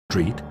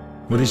street,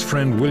 with his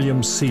friend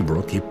William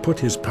Seabrook, he put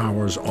his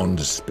powers on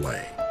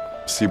display.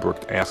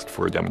 Seabrook asked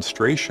for a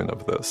demonstration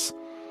of this.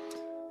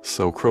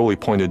 So Crowley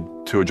pointed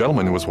to a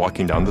gentleman who was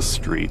walking down the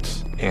street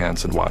and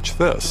said, "Watch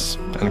this."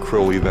 And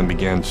Crowley then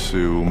began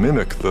to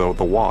mimic the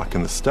walk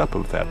and the step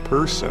of that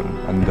person.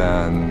 And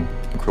then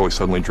Crowley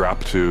suddenly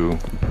dropped to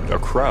a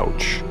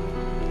crouch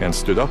and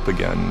stood up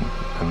again.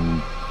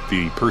 And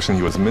the person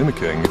he was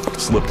mimicking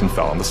slipped and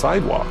fell on the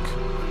sidewalk.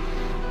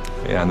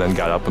 And then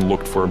got up and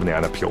looked for a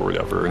banana peel or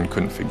whatever and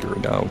couldn't figure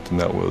it out. And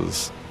that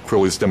was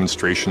Crowley's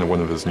demonstration of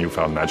one of his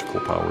newfound magical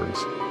powers.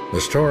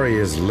 The story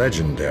is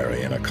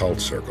legendary in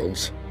occult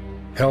circles,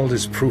 held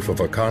as proof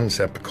of a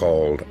concept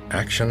called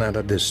action at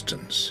a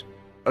distance.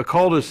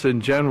 Occultists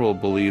in general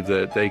believe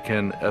that they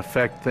can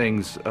affect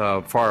things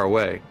far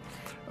away,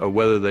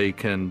 whether they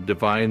can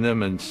divine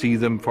them and see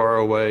them far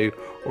away,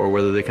 or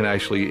whether they can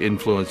actually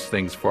influence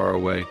things far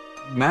away.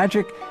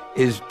 Magic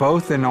is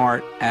both an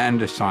art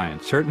and a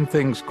science. Certain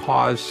things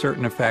cause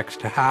certain effects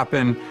to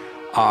happen.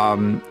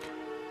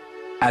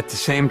 At the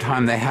same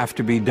time, they have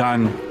to be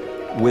done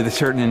with a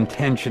certain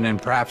intention and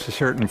perhaps a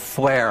certain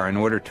flair in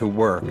order to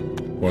work.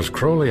 Was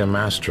Crowley a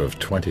master of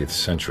 20th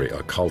century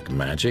occult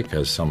magic,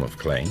 as some have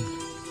claimed?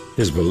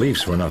 His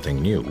beliefs were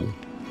nothing new.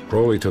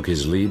 Crowley took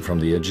his lead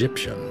from the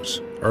Egyptians,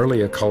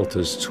 early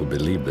occultists who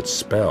believed that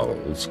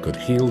spells could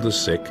heal the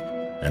sick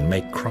and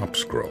make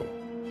crops grow.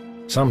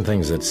 Some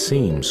things that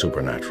seem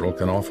supernatural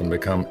can often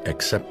become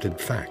accepted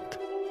fact.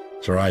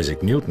 Sir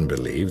Isaac Newton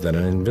believed that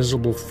an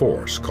invisible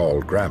force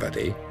called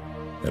gravity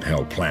that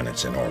held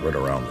planets in orbit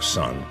around the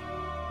sun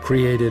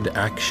created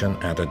action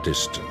at a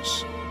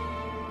distance.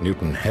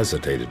 Newton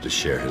hesitated to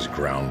share his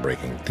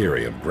groundbreaking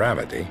theory of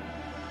gravity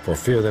for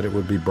fear that it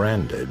would be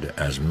branded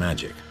as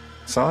magic.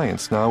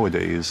 Science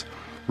nowadays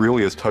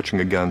really is touching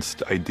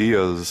against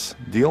ideas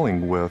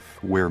dealing with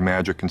where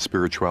magic and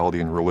spirituality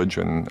and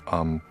religion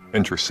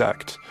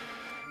intersect.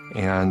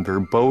 And they're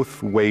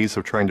both ways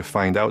of trying to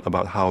find out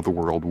about how the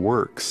world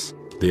works.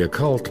 The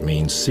occult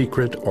means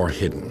secret or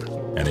hidden,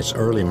 and its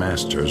early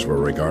masters were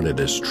regarded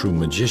as true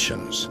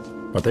magicians.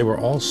 But they were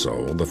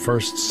also the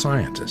first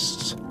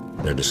scientists.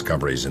 Their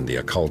discoveries in the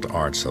occult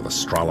arts of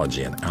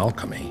astrology and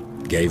alchemy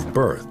gave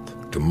birth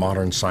to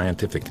modern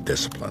scientific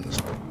disciplines.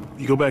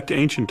 You go back to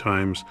ancient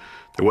times,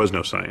 there was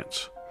no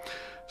science.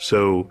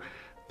 So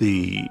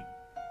the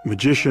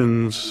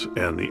magicians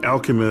and the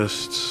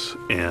alchemists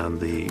and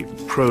the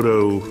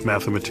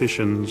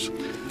proto-mathematicians,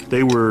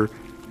 they were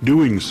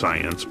doing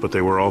science, but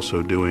they were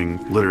also doing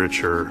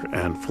literature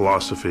and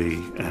philosophy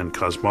and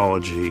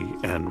cosmology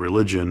and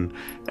religion,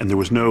 and there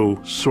was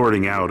no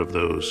sorting out of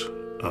those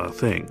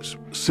things.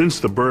 Since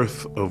the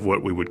birth of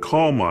what we would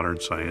call modern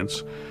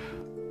science,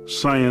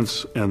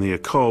 science and the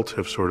occult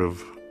have sort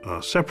of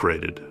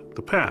separated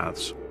the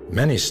paths.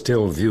 Many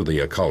still view the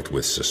occult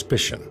with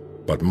suspicion,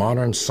 but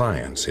modern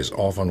science is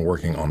often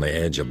working on the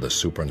edge of the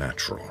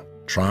supernatural,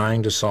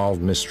 trying to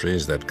solve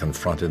mysteries that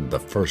confronted the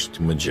first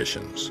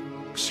magicians.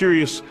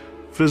 Serious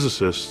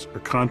physicists are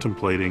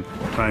contemplating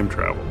time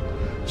travel.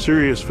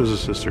 Serious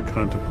physicists are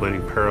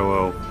contemplating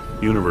parallel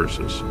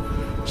universes.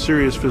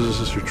 Serious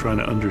physicists are trying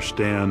to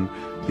understand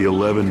the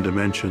 11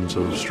 dimensions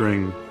of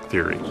string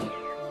theory.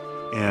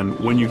 And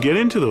when you get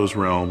into those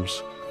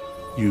realms,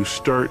 you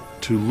start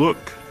to look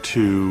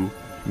to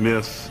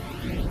myth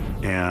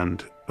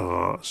and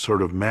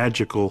sort of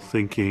magical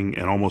thinking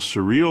and almost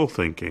surreal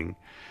thinking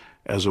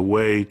as a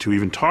way to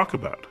even talk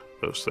about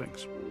those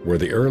things. Were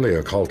the early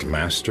occult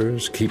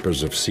masters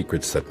keepers of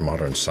secrets that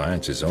modern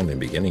science is only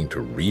beginning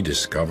to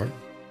rediscover?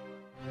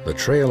 The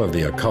trail of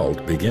the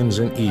occult begins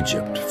in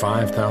Egypt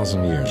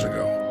 5,000 years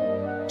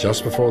ago.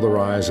 Just before the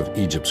rise of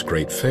Egypt's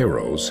great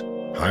pharaohs,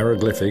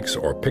 hieroglyphics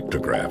or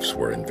pictographs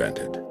were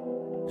invented.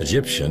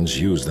 Egyptians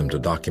used them to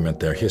document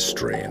their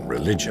history and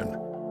religion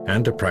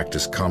and to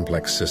practice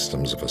complex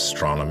systems of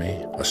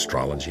astronomy,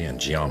 astrology, and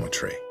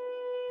geometry.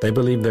 They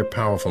believed their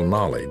powerful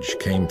knowledge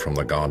came from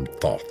the god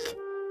Thoth.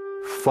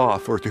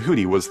 Thoth, or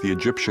Tahuti, was the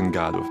Egyptian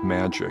god of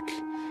magic.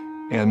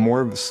 And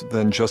more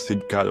than just the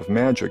god of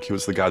magic, he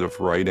was the god of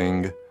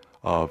writing,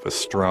 of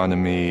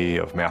astronomy,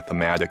 of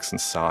mathematics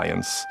and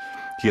science.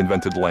 He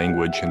invented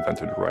language,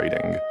 invented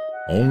writing.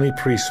 Only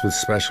priests with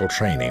special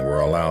training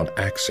were allowed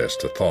access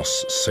to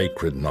Thoth's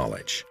sacred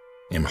knowledge.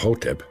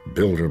 Imhotep,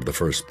 builder of the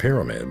first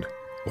pyramid,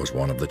 was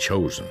one of the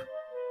chosen.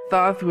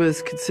 Thoth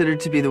was considered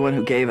to be the one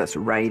who gave us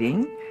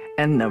writing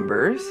and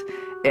numbers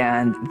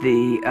and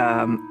the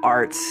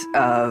arts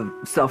of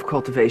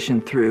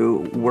self-cultivation through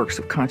works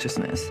of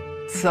consciousness.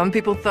 Some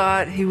people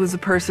thought he was a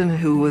person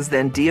who was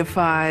then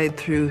deified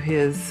through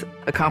his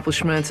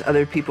accomplishments.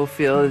 Other people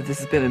feel that this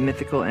has been a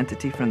mythical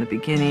entity from the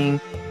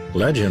beginning.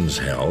 Legends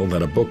held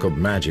that a book of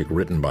magic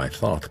written by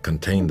Thoth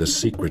contained the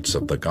secrets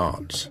of the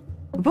gods.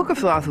 The Book of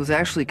Thoth was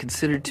actually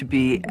considered to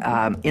be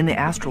in the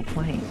astral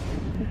plane.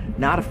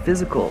 Not a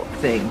physical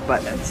thing,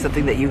 but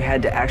something that you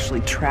had to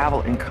actually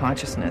travel in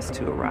consciousness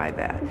to arrive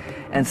at.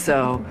 And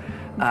so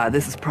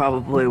this is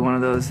probably one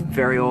of those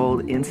very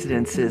old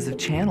incidences of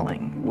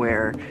channeling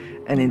where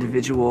an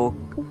individual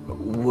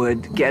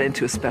would get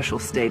into a special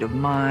state of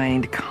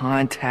mind,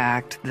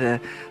 contact the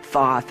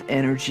Thoth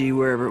energy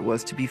wherever it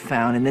was to be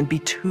found, and then be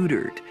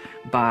tutored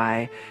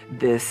by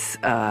this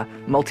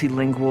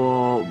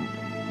multilingual,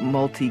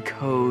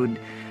 multi-code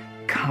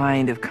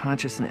kind of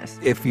consciousness.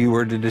 If you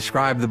were to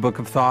describe the Book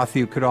of Thoth,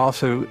 you could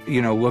also,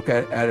 look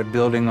at a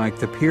building like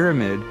the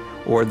Pyramid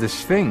or the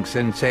Sphinx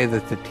and say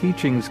that the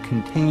teachings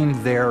contained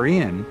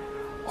therein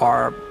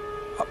are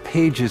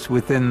pages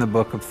within the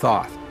Book of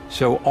Thoth.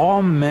 So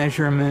all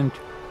measurement,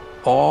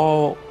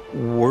 all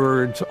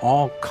words,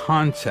 all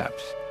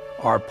concepts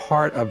are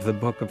part of the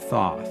Book of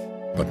Thoth.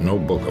 But no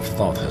Book of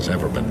Thoth has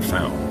ever been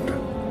found.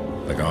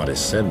 The god is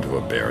said to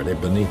have buried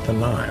it beneath the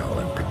Nile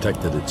and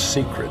protected its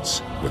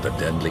secrets with a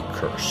deadly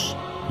curse.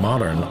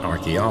 Modern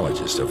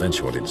archaeologists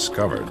eventually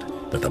discovered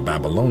that the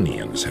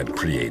Babylonians had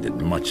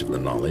created much of the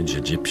knowledge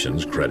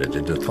Egyptians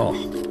credited to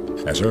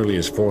Thoth. As early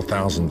as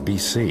 4000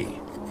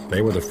 BC,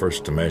 they were the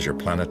first to measure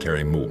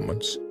planetary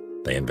movements.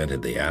 They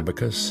invented the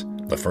abacus,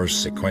 the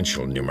first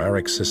sequential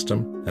numeric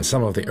system, and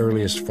some of the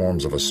earliest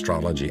forms of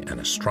astrology and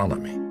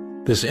astronomy.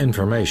 This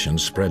information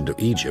spread to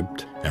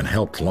Egypt and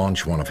helped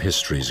launch one of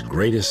history's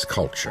greatest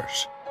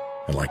cultures.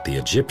 And like the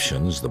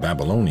Egyptians, the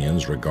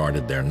Babylonians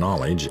regarded their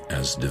knowledge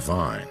as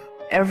divine.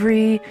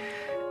 Every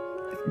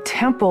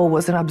temple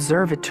was an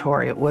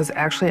observatory. It was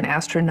actually an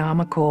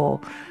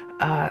astronomical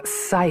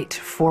site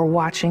for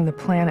watching the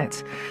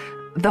planets.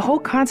 The whole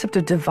concept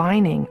of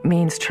divining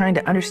means trying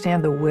to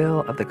understand the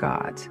will of the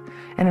gods.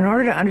 And in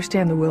order to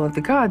understand the will of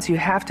the gods, you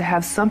have to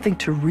have something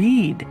to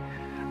read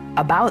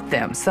about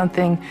them,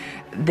 something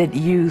that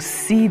you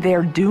see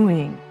they're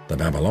doing. The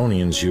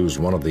Babylonians used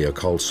one of the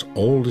occult's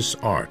oldest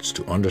arts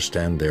to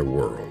understand their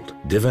world,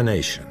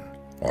 divination,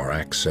 or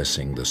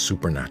accessing the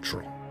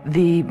supernatural.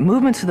 The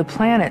movements of the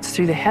planets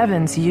through the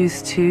heavens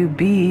used to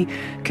be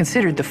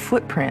considered the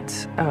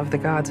footprints of the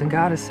gods and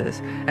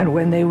goddesses. And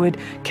when they would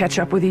catch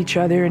up with each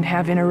other and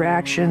have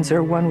interactions,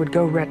 or one would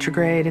go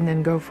retrograde and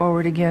then go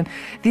forward again,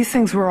 these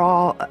things were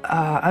all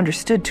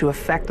understood to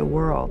affect the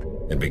world.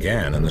 It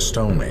began in the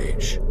Stone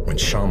Age, when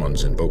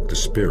shamans invoked the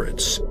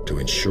spirits to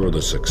ensure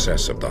the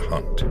success of the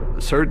hunt.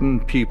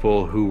 Certain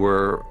people who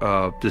were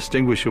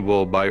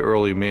distinguishable by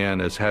early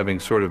man as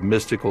having sort of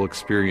mystical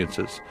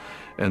experiences,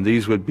 and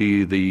these would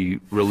be the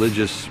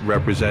religious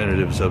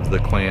representatives of the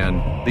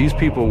clan. These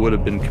people would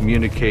have been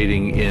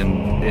communicating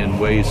in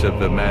ways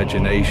of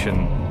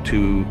imagination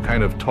to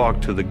kind of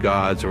talk to the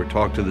gods or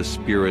talk to the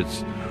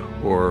spirits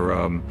or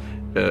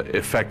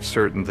affect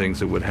certain things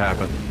that would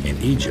happen. In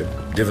Egypt,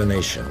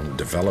 divination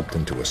developed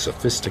into a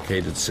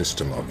sophisticated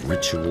system of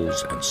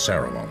rituals and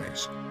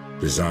ceremonies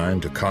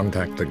designed to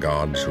contact the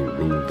gods who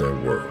ruled their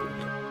world.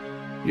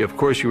 Of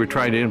course, you were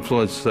trying to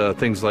influence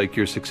things like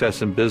your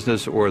success in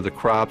business or the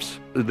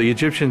crops. The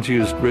Egyptians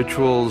used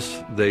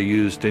rituals, they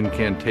used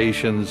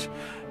incantations,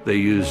 they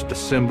used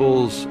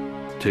symbols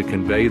to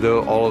convey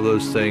all of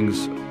those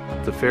things.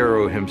 The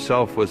pharaoh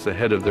himself was the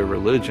head of their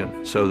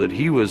religion, so that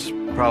he was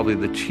probably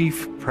the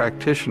chief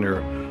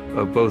practitioner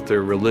of both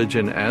their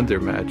religion and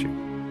their magic.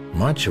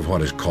 Much of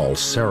what is called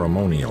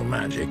ceremonial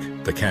magic,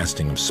 the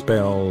casting of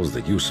spells,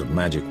 the use of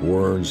magic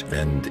words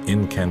and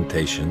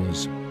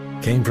incantations,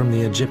 came from the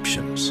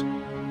Egyptians.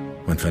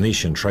 When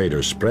Phoenician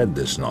traders spread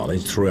this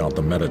knowledge throughout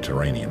the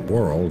Mediterranean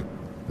world,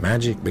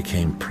 magic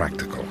became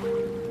practical.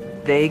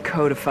 They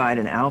codified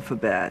an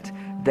alphabet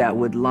that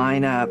would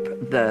line up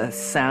the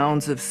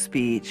sounds of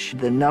speech,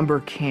 the number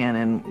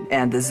canon,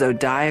 and the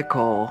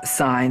zodiacal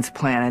signs,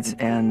 planets,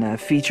 and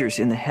features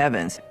in the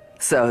heavens,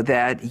 so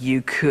that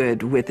you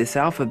could, with this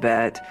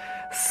alphabet,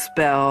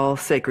 spell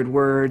sacred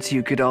words.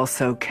 You could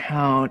also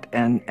count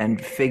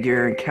and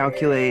figure and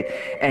calculate,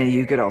 and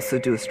you could also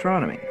do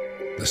astronomy.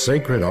 The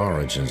sacred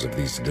origins of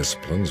these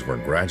disciplines were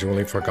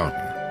gradually forgotten.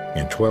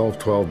 In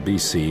 1212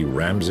 BC,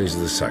 Ramses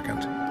II,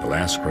 the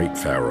last great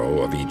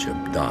pharaoh of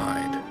Egypt,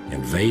 died.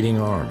 Invading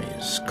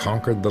armies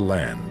conquered the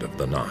land of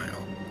the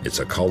Nile. Its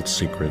occult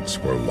secrets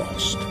were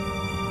lost,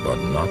 but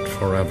not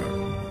forever.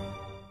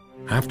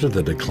 After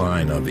the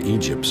decline of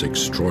Egypt's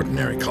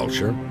extraordinary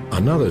culture,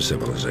 another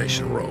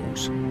civilization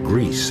rose,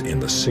 Greece in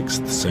the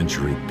 6th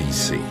century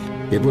BC.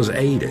 It was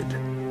aided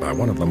by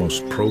one of the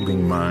most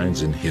probing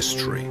minds in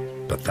history,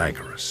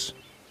 Pythagoras.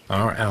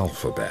 Our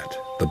alphabet,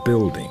 the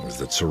buildings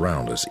that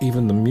surround us,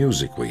 even the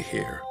music we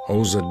hear,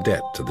 owes a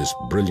debt to this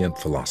brilliant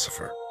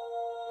philosopher.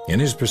 In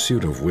his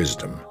pursuit of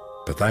wisdom,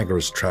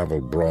 Pythagoras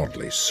traveled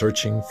broadly,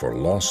 searching for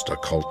lost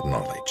occult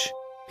knowledge.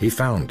 He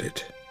found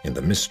it in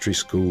the mystery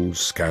schools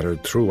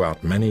scattered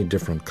throughout many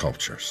different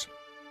cultures.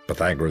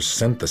 Pythagoras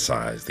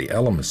synthesized the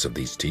elements of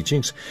these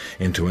teachings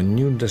into a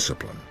new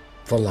discipline,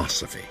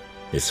 philosophy.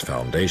 Its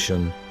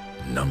foundation,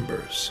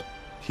 numbers.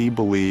 He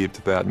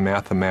believed that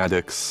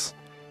mathematics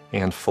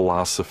and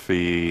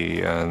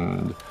philosophy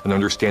and an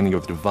understanding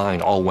of the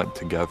divine all went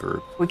together.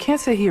 We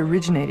can't say he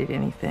originated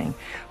anything,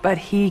 but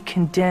he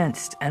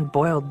condensed and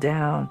boiled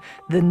down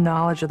the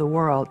knowledge of the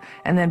world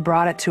and then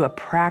brought it to a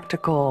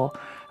practical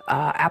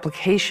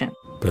application.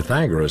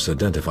 Pythagoras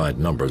identified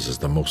numbers as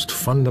the most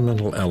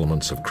fundamental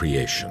elements of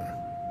creation.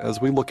 as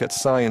we look at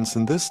science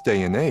in this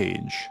day and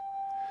age,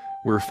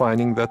 we're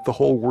finding that the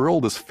whole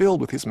world is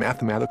filled with these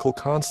mathematical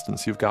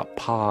constants. You've got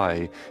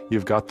pi,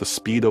 you've got the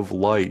speed of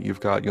light, you've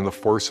got the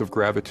force of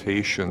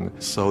gravitation.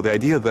 So the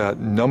idea that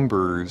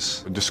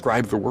numbers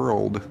describe the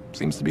world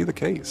seems to be the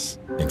case.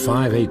 In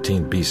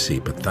 518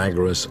 BC,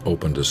 Pythagoras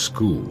opened a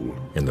school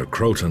in the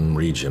Croton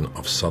region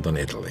of southern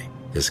Italy.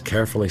 His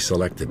carefully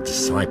selected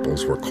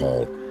disciples were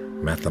called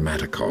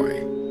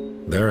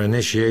mathematicoi. Their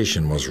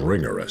initiation was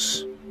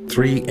rigorous.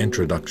 3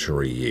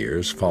 introductory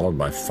years, followed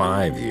by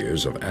 5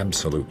 years of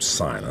absolute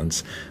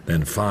silence,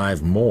 then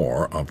 5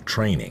 more of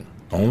training.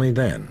 Only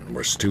then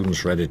were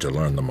students ready to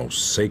learn the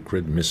most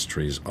sacred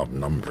mysteries of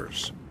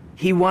numbers.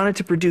 He wanted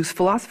to produce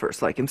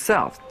philosophers like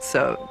himself,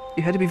 so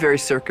you had to be very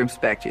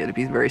circumspect, you had to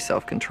be very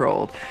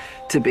self-controlled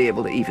to be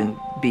able to even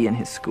be in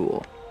his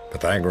school.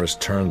 Pythagoras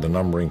turned the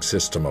numbering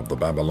system of the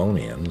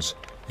Babylonians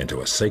into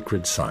a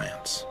sacred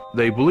science.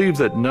 They believed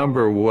that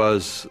number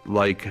was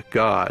like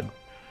God.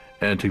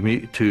 And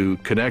to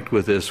connect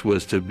with this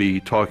was to be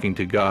talking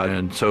to God.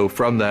 And so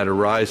from that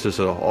arises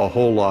a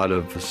whole lot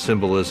of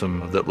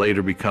symbolism that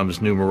later becomes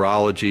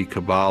numerology,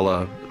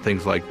 Kabbalah,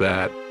 things like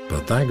that.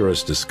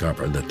 Pythagoras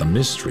discovered that the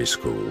mystery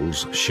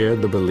schools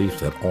shared the belief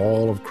that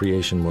all of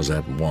creation was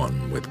at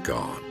one with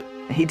God.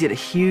 He did a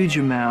huge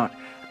amount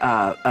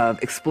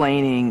of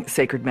explaining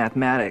sacred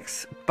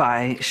mathematics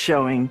by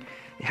showing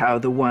how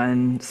the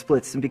 1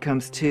 splits and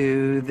becomes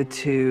 2, the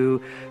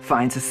 2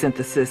 finds a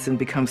synthesis and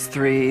becomes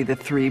 3, the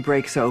 3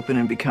 breaks open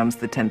and becomes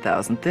the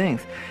 10,000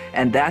 things.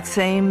 And that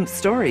same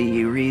story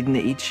you read in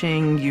the I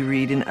Ching, you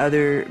read in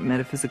other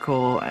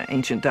metaphysical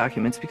ancient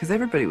documents, because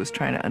everybody was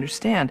trying to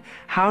understand,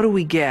 how do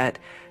we get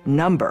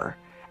number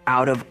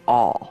out of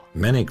all?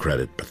 Many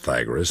credit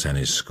Pythagoras and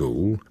his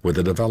school with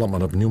the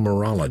development of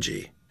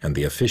numerology and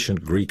the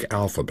efficient Greek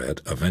alphabet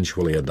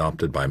eventually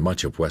adopted by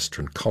much of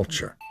Western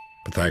culture.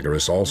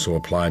 Pythagoras also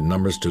applied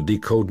numbers to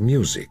decode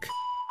music,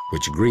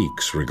 which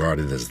Greeks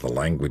regarded as the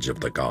language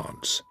of the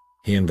gods.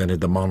 He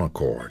invented the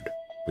monochord,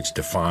 which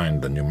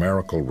defined the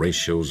numerical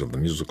ratios of the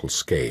musical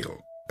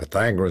scale.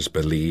 Pythagoras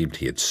believed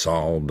he had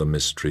solved the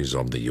mysteries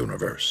of the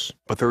universe.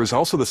 But there was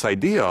also this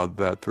idea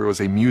that there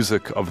was a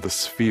music of the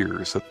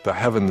spheres, that the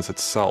heavens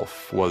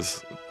itself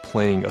was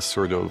playing a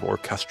sort of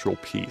orchestral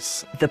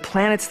piece. The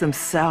planets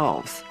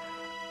themselves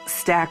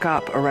stack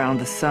up around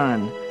the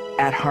sun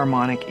at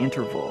harmonic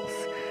intervals.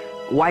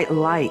 White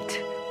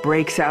light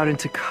breaks out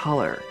into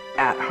color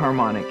at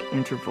harmonic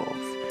intervals.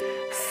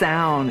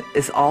 Sound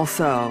is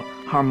also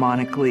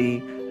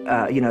harmonically,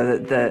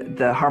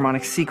 the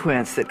harmonic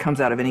sequence that comes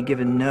out of any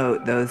given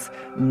note, those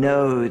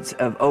nodes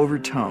of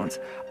overtones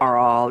are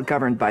all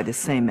governed by the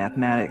same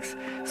mathematics.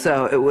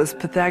 So it was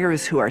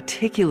Pythagoras who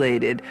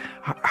articulated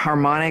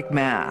harmonic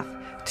math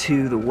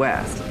to the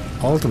West.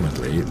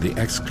 Ultimately, the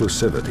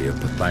exclusivity of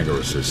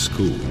Pythagoras'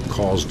 school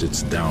caused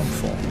its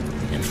downfall.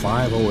 In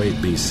 508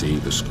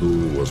 BC, the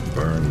school was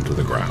burned to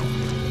the ground.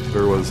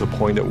 There was a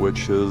point at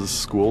which his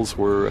schools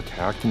were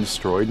attacked and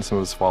destroyed and some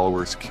of his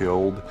followers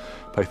killed.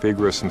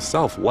 Pythagoras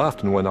himself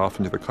left and went off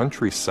into the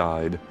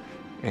countryside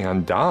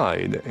and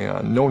died,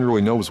 and no one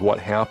really knows what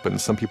happened.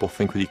 Some people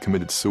think that he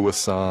committed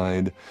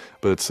suicide,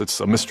 but it's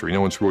a mystery.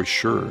 No one's really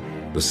sure.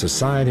 The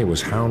society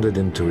was hounded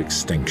into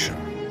extinction.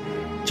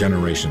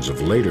 Generations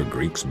of later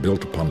Greeks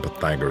built upon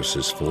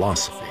Pythagoras'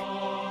 philosophy,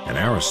 and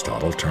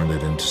Aristotle turned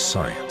it into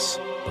science.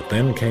 But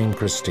then came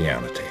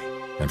Christianity,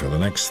 and for the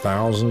next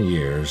 1,000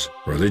 years,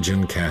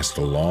 religion cast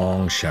a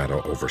long shadow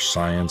over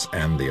science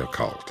and the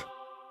occult.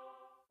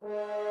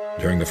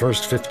 During the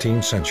first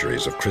 15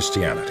 centuries of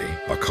Christianity,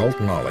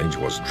 occult knowledge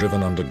was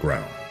driven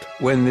underground.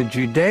 When the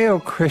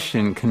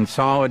Judeo-Christian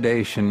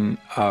consolidation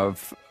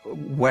of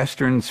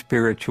Western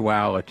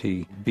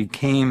spirituality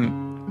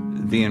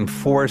became the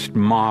enforced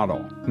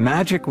model,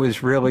 magic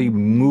was really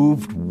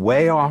moved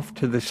way off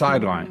to the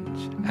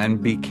sidelines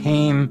and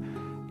became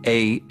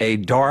a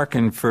dark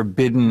and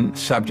forbidden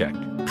subject.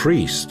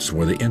 Priests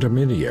were the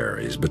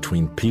intermediaries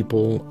between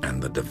people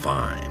and the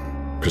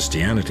divine.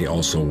 Christianity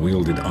also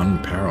wielded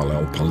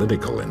unparalleled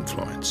political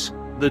influence.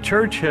 The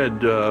church had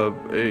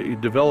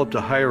developed a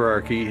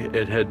hierarchy.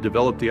 It had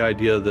developed the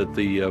idea that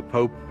the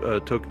Pope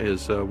took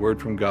his word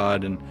from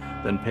God and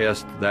then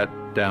passed that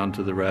down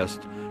to the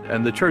rest.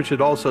 And the church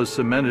had also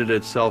cemented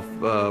itself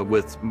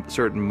with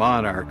certain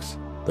monarchs.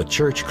 The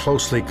church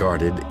closely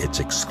guarded its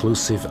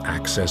exclusive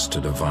access to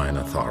divine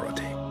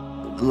authority.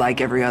 Like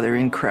every other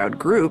in-crowd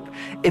group,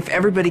 if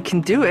everybody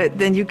can do it,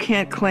 then you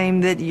can't claim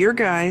that your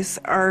guys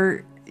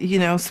are,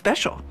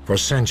 special. For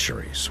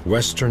centuries,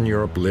 Western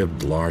Europe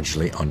lived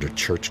largely under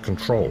church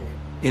control.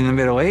 In the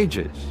Middle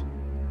Ages,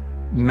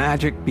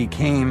 magic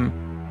became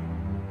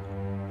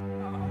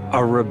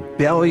a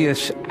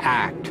rebellious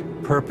act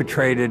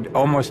perpetrated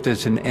almost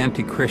as an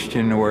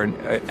anti-Christian or an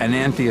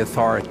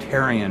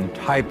anti-authoritarian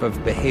type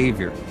of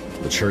behavior.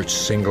 The church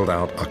singled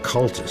out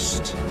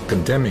occultists,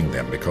 condemning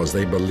them because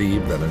they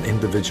believed that an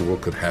individual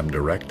could have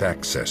direct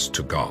access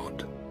to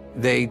God.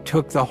 They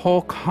took the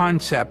whole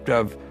concept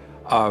of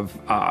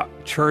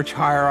church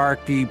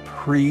hierarchy,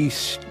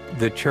 priests,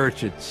 the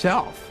church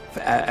itself,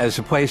 as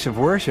a place of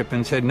worship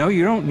and said, no,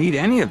 you don't need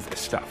any of this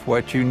stuff.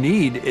 What you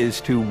need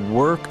is to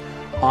work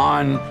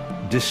on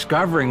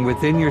discovering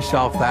within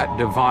yourself that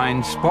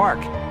divine spark.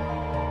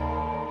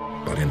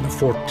 But in the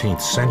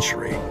 14th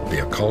century,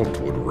 the occult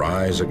would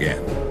rise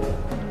again.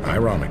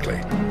 Ironically,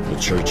 the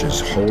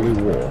Church's holy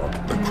war,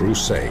 the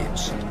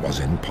Crusades, was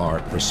in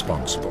part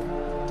responsible.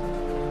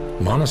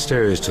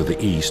 Monasteries to the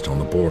east on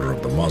the border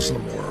of the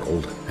Muslim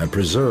world had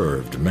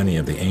preserved many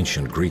of the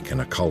ancient Greek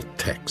and occult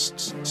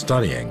texts,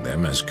 studying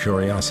them as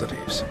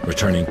curiosities.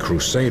 Returning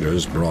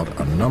crusaders brought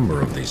a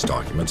number of these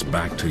documents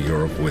back to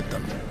Europe with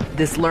them.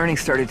 This learning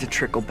started to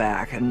trickle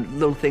back, and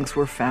little things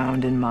were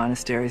found in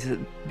monasteries, a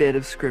bit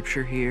of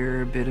scripture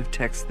here, a bit of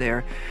text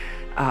there.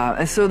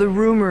 And so the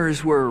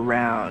rumors were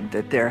around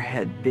that there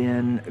had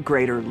been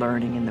greater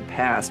learning in the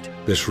past.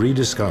 This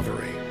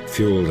rediscovery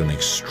fueled an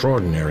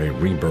extraordinary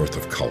rebirth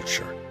of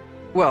culture.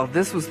 Well,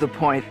 this was the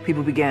point.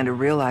 People began to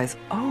realize,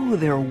 oh,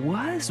 there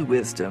was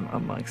wisdom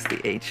amongst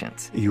the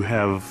ancients. You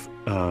have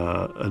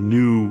a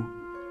new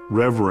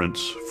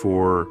reverence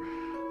for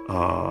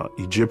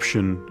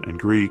Egyptian and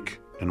Greek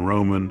and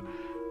Roman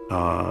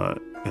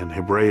and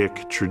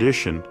Hebraic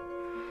tradition,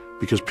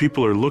 because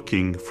people are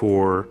looking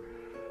for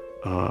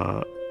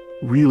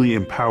really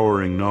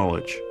empowering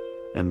knowledge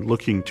and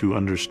looking to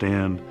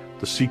understand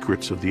the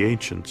secrets of the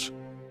ancients.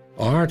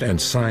 Art and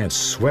science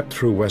swept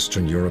through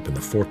Western Europe in the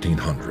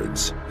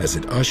 1400s as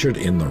it ushered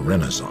in the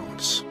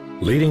Renaissance.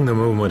 Leading the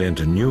movement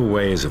into new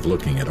ways of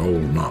looking at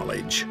old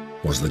knowledge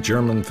was the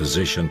German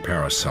physician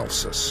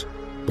Paracelsus.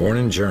 Born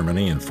in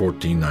Germany in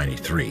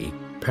 1493,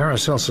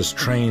 Paracelsus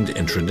trained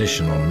in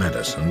traditional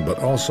medicine but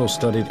also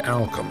studied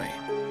alchemy.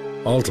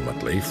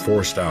 Ultimately,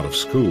 forced out of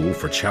school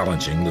for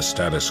challenging the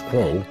status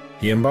quo,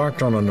 he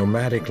embarked on a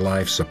nomadic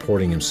life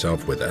supporting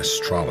himself with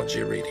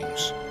astrology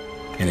readings.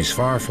 In his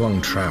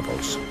far-flung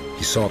travels,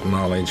 he sought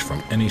knowledge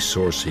from any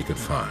source he could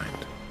find.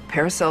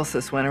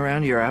 Paracelsus went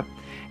around Europe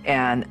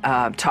and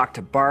talked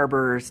to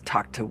barbers,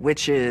 talked to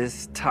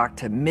witches, talked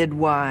to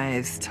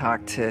midwives,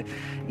 talked to,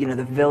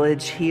 the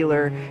village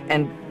healer,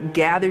 and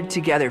gathered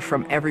together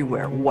from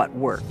everywhere what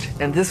worked.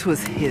 And this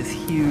was his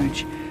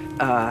huge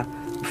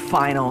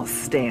final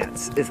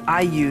stance, is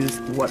I use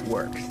what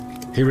works.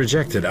 He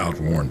rejected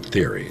outworn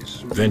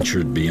theories,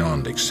 ventured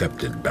beyond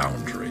accepted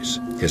boundaries.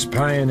 His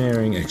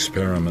pioneering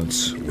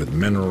experiments with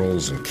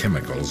minerals and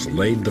chemicals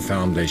laid the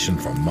foundation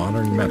for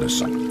modern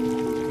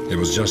medicine. It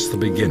was just the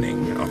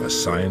beginning of a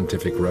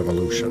scientific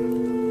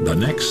revolution. The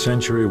next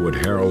century would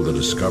herald the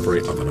discovery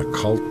of an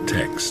occult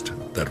text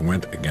that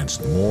went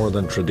against more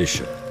than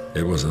tradition.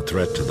 It was a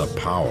threat to the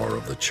power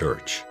of the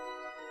Church.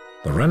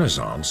 The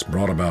Renaissance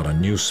brought about a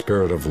new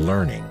spirit of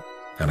learning,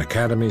 and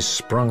academies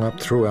sprung up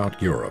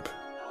throughout Europe.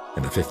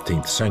 In the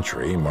 15th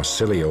century,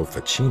 Marsilio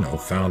Ficino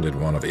founded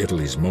one of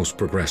Italy's most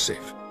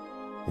progressive.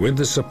 With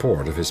the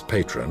support of his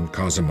patron,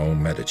 Cosimo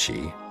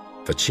Medici,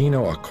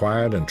 Ficino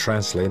acquired and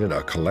translated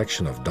a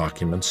collection of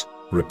documents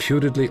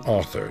reputedly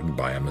authored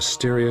by a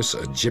mysterious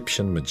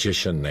Egyptian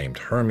magician named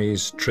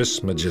Hermes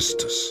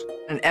Trismegistus.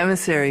 An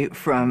emissary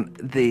from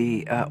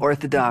the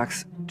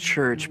Orthodox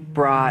Church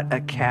brought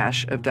a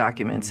cache of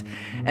documents,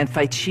 and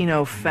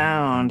Ficino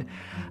found,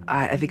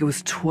 I think it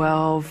was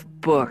 12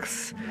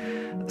 books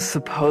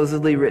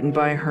supposedly written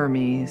by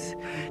Hermes.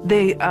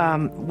 They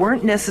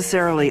weren't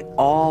necessarily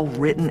all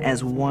written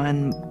as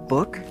one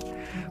book,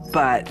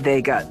 but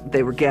they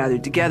were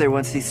gathered together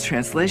once these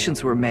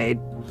translations were made.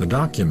 The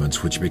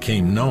documents, which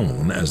became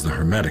known as the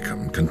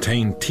Hermeticum,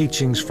 contained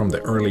teachings from the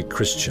early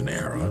Christian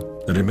era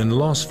that had been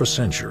lost for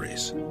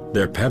centuries.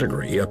 Their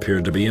pedigree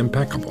appeared to be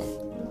impeccable.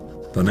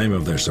 The name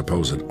of their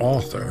supposed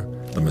author,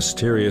 the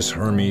mysterious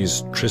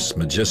Hermes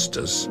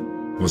Trismegistus,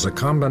 was a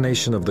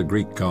combination of the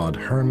Greek god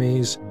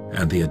Hermes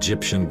and the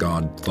Egyptian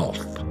god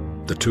Thoth,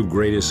 the two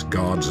greatest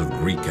gods of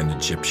Greek and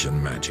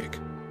Egyptian magic.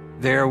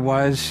 There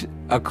was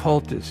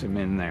occultism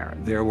in there.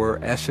 There were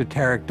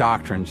esoteric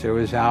doctrines. There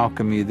was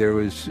alchemy. There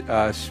was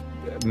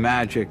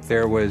magic.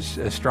 There was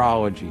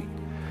astrology.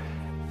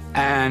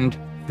 And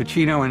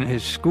Ficino and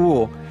his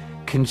school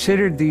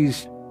considered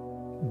these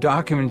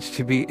documents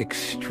to be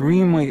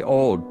extremely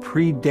old,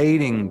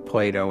 predating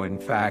Plato, in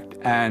fact,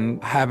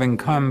 and having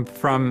come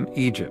from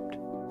Egypt.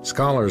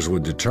 Scholars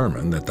would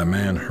determine that the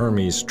man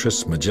Hermes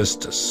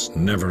Trismegistus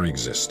never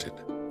existed.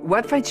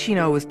 What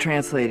Ficino was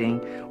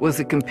translating was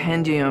a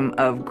compendium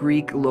of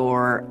Greek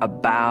lore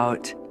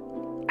about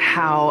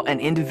how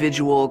an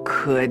individual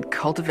could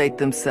cultivate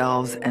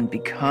themselves and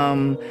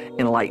become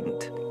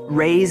enlightened.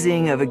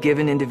 Raising of a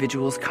given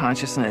individual's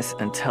consciousness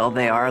until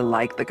they are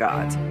like the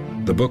gods.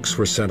 The books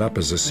were set up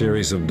as a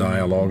series of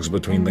dialogues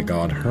between the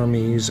god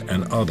Hermes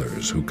and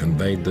others who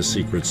conveyed the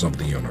secrets of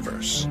the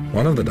universe.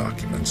 One of the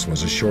documents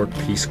was a short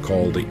piece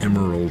called the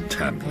Emerald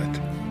Tablet,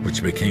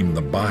 which became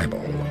the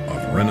Bible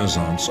of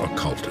Renaissance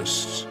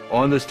occultists.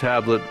 On this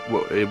tablet,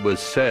 it was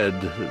said,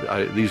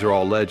 these are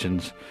all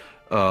legends,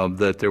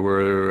 that there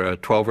were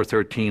 12 or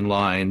 13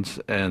 lines,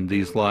 and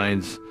these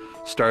lines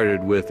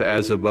started with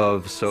 "as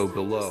above, so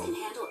below." Can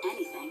handle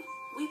anything.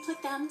 We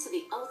put them to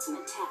the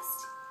ultimate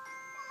test.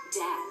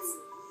 Dads,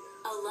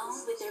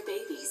 alone with their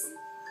babies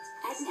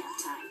at nap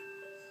time,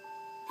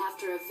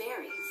 after a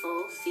very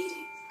full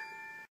feeding.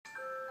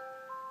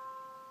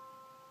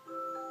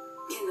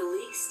 Can the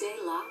leak stay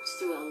locked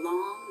through a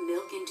long,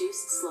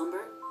 milk-induced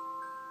slumber?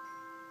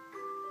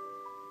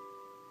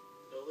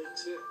 No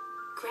leaks here.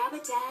 Grab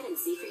a dad and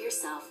see for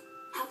yourself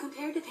how,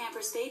 compared to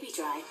Pampers Baby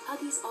Dry,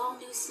 Huggies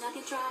all-new Snug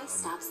and Dry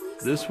stops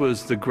leaks. This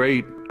was the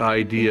great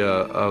idea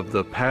of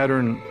the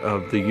pattern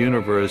of the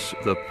universe,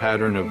 the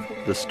pattern of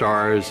the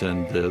stars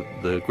and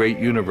the great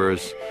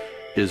universe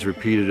is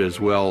repeated as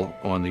well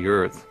on the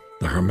earth.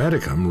 The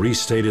Hermeticum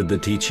restated the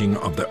teaching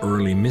of the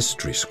early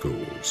mystery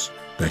schools,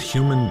 that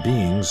human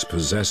beings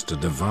possessed a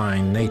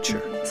divine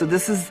nature. So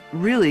this is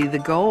really the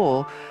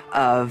goal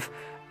of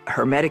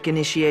Hermetic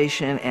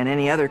initiation and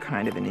any other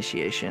kind of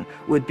initiation,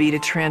 would be to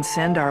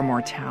transcend our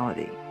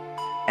mortality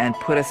and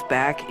put us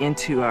back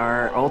into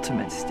our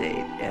ultimate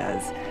state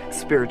as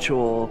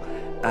spiritual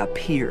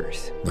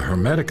peers. The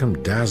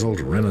Hermeticum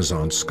dazzled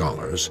Renaissance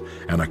scholars,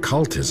 and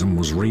occultism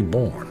was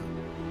reborn.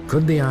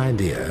 Could the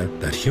idea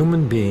that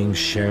human beings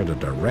shared a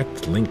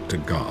direct link to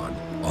God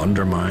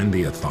undermine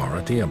the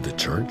authority of the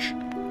Church?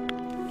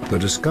 The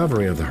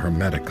discovery of the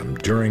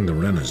Hermeticum during the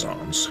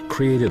Renaissance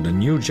created a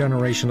new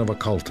generation of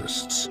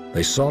occultists.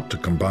 They sought to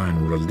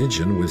combine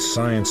religion with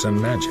science and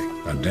magic,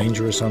 a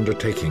dangerous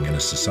undertaking in a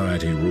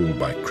society ruled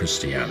by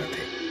Christianity.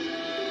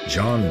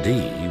 John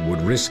Dee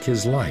would risk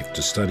his life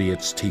to study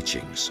its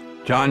teachings.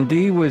 John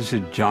Dee was a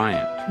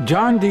giant.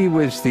 John Dee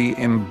was the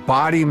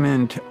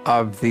embodiment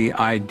of the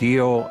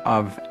ideal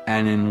of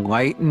an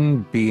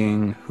enlightened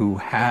being who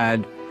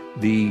had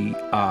the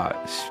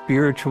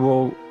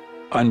spiritual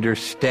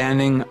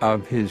understanding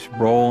of his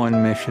role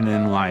and mission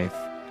in life,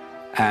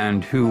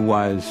 and who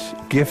was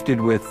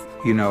gifted with,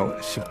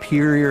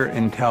 superior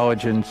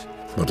intelligence.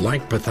 But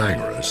like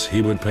Pythagoras,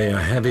 he would pay a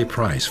heavy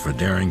price for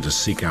daring to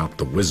seek out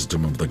the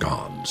wisdom of the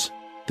gods.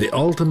 The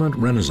ultimate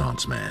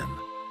Renaissance man,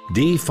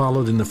 Dee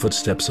followed in the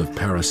footsteps of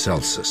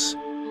Paracelsus,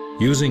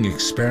 using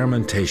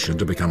experimentation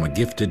to become a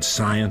gifted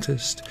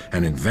scientist,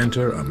 an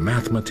inventor, a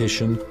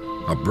mathematician,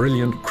 a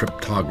brilliant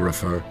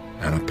cryptographer,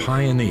 and a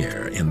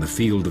pioneer in the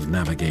field of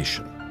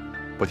navigation.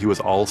 But he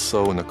was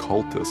also an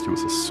occultist, he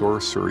was a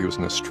sorcerer, he was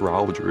an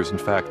astrologer. He was, in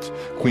fact,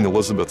 Queen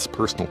Elizabeth's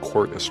personal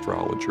court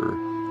astrologer.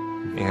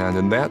 And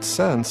in that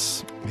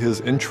sense, his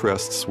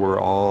interests were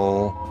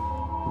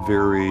all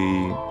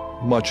very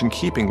much in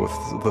keeping with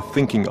the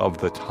thinking of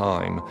the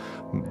time.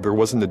 There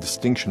wasn't a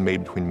distinction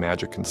made between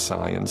magic and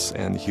science,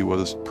 and he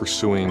was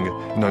pursuing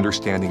an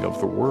understanding of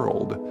the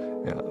world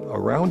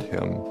around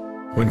him.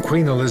 When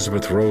Queen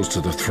Elizabeth rose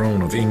to the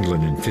throne of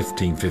England in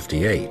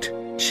 1558,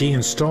 she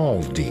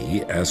installed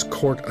Dee as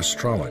court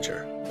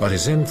astrologer, but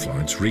his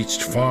influence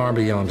reached far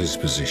beyond his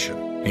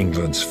position.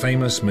 England's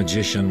famous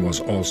magician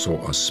was also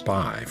a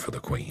spy for the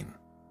Queen.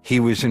 He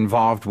was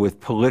involved with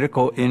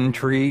political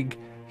intrigue.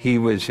 He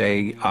was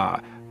a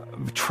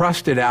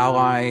trusted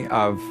ally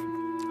of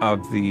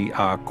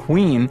the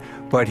Queen,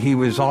 but he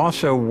was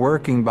also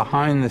working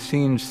behind the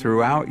scenes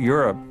throughout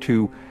Europe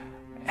to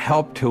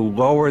help to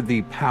lower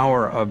the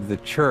power of the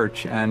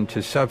Church and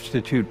to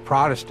substitute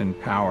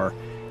Protestant power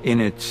in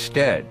its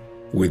stead.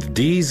 With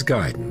Dee's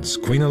guidance,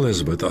 Queen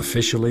Elizabeth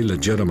officially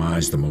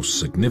legitimized the most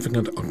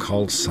significant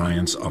occult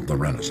science of the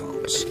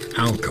Renaissance,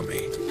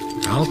 alchemy.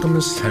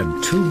 Alchemists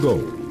had two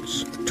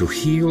goals: to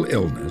heal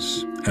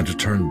illness and to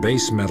turn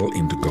base metal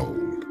into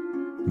gold.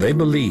 They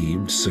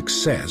believed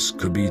success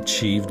could be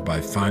achieved by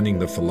finding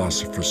the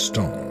Philosopher's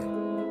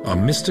Stone, a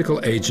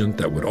mystical agent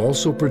that would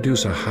also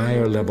produce a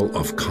higher level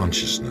of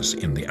consciousness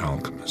in the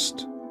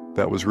alchemist.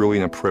 That was really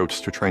an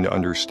approach to trying to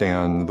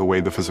understand the way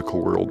the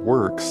physical world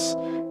works,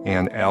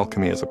 and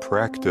alchemy as a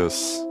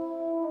practice,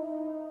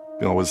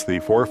 was the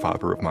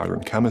forefather of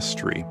modern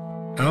chemistry.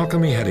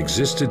 Alchemy had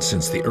existed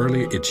since the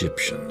early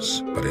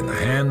Egyptians, but in the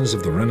hands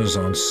of the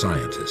Renaissance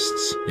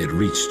scientists, it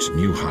reached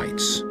new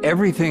heights.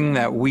 Everything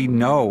that we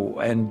know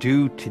and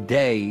do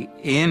today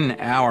in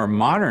our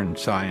modern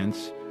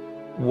science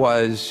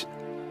was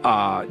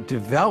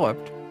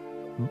developed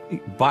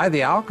by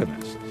the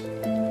alchemists.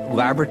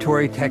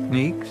 Laboratory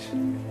techniques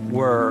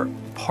were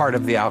part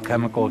of the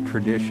alchemical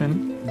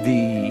tradition.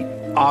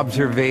 The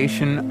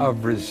observation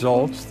of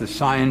results, the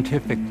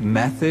scientific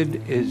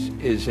method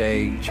is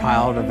a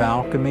child of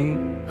alchemy.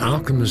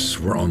 Alchemists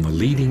were on the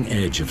leading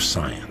edge of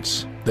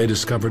science. They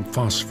discovered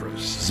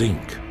phosphorus,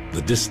 zinc,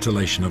 the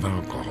distillation of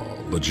alcohol,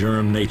 the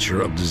germ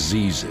nature of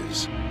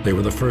diseases. They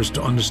were the first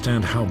to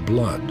understand how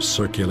blood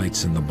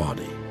circulates in the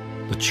body.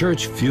 The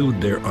Church viewed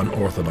their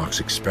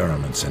unorthodox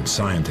experiments and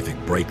scientific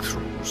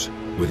breakthroughs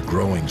with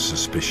growing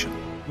suspicion.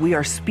 We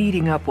are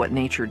speeding up what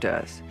nature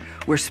does.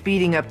 We're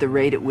speeding up the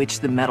rate at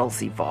which the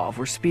metals evolve.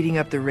 We're speeding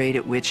up the rate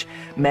at which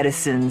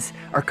medicines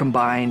are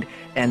combined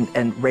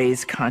and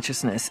raise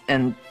consciousness.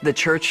 And the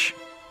Church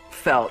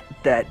felt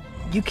that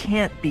you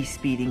can't be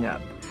speeding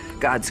up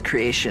God's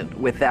creation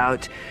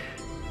without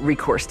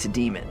recourse to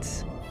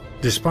demons.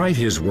 Despite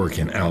his work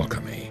in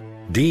alchemy,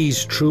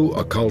 Dee's true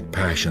occult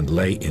passion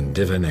lay in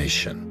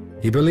divination.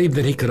 He believed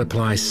that he could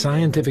apply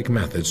scientific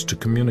methods to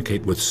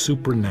communicate with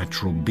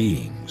supernatural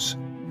beings.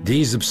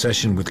 Dee's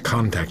obsession with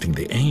contacting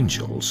the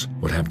angels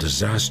would have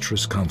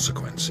disastrous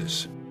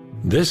consequences.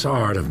 This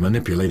art of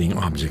manipulating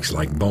objects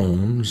like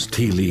bones,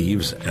 tea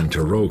leaves, and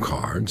tarot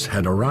cards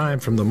had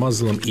arrived from the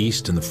Muslim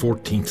East in the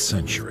 14th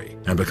century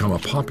and become a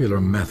popular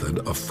method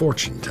of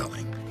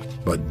fortune-telling.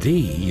 But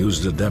Dee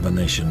used a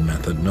divination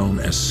method known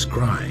as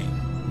scrying.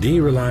 Dee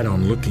relied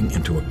on looking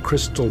into a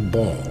crystal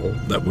ball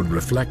that would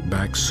reflect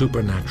back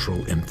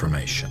supernatural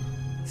information.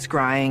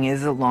 Scrying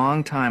is a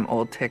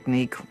long-time-old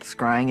technique,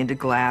 scrying into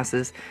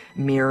glasses,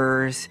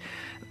 mirrors,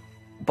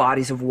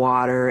 bodies of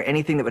water,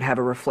 anything that would have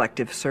a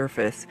reflective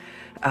surface,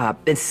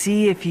 and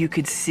see if you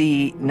could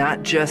see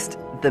not just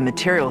the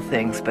material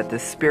things, but the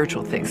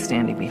spiritual things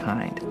standing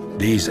behind.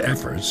 These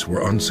efforts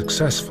were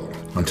unsuccessful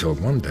until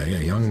one day a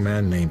young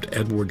man named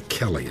Edward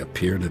Kelly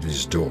appeared at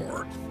his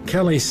door.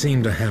 Kelly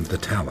seemed to have the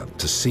talent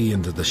to see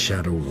into the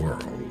shadow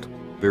world.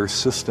 Their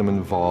system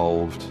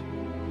involved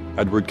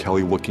Edward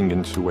Kelly looking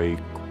into a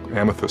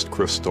amethyst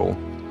crystal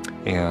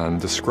and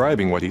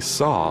describing what he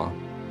saw,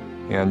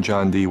 and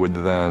John Dee would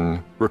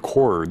then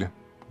record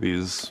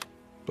these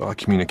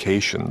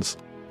communications.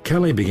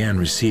 Kelly began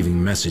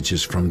receiving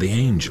messages from the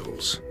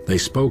angels. They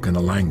spoke in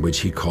a language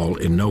he called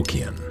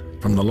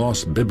Enochian, from the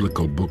lost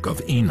biblical book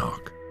of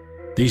Enoch.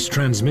 These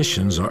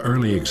transmissions are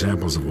early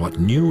examples of what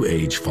New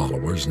Age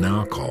followers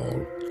now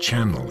call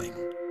channeling.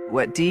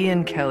 What Dee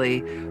and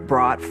Kelly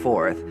brought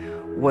forth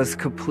was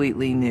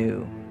completely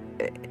new.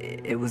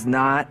 It was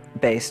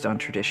not based on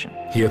tradition.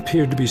 He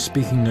appeared to be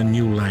speaking a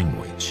new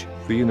language.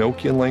 The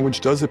Enochian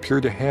language does appear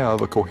to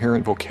have a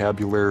coherent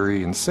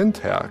vocabulary and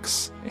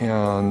syntax,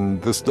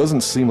 and this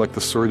doesn't seem like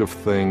the sort of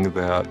thing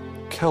that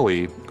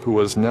Kelly, who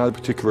was not a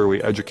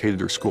particularly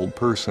educated or schooled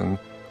person,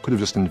 could have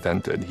just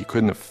invented. He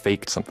couldn't have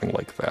faked something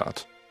like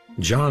that.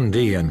 John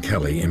Dee and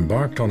Kelly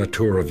embarked on a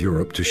tour of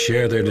Europe to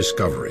share their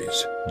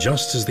discoveries,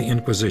 just as the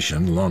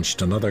Inquisition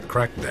launched another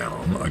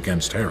crackdown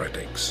against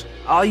heretics.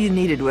 All you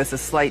needed was a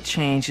slight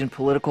change in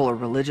political or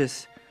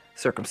religious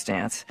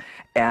circumstance,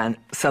 and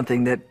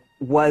something that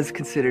was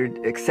considered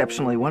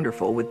exceptionally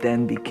wonderful would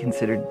then be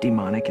considered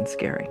demonic and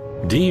scary.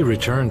 Dee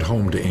returned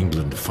home to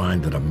England to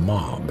find that a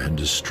mob had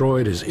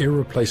destroyed his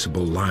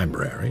irreplaceable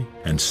library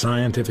and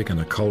scientific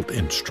and occult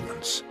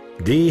instruments.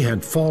 Dee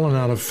had fallen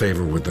out of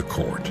favor with the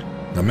court.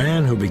 The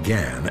man who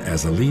began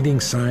as a leading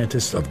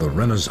scientist of the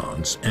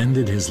Renaissance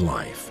ended his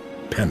life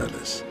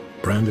penniless,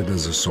 branded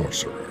as a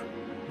sorcerer.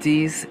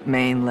 Dee's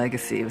main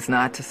legacy was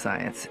not to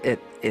science, it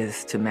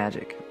is to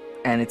magic.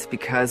 And it's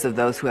because of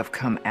those who have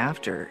come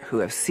after, who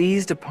have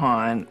seized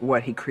upon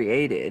what he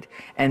created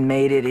and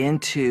made it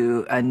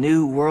into a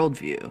new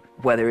worldview,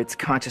 whether it's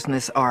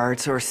consciousness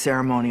arts or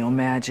ceremonial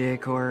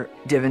magic or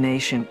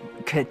divination,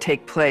 could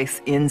take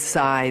place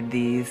inside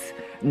these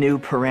new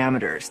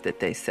parameters that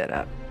they set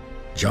up.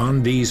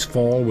 John Dee's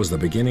fall was the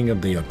beginning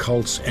of the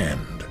occult's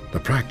end. The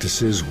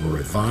practices were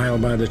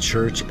reviled by the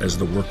church as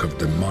the work of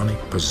demonic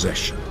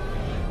possession.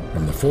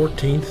 From the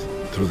 14th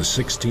through the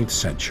 16th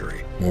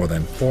century, more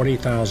than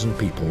 40,000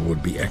 people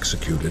would be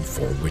executed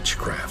for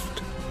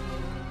witchcraft.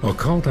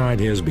 Occult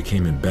ideas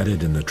became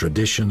embedded in the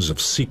traditions of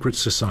secret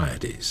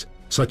societies,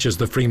 such as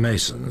the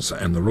Freemasons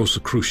and the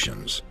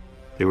Rosicrucians.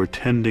 They were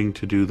tending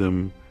to do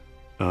them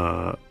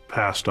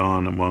passed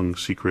on among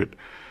secret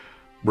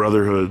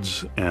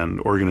brotherhoods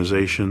and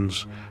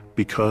organizations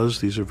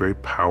because these are very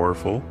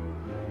powerful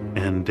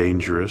and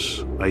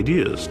dangerous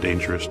ideas,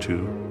 dangerous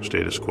to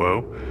status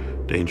quo,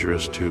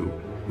 dangerous to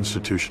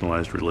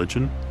institutionalized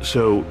religion.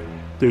 So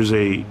there's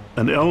an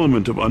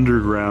element of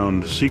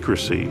underground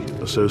secrecy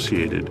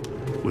associated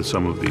with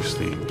some of these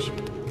themes.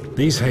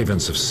 These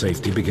havens of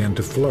safety began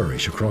to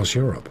flourish across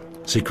Europe.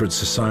 Secret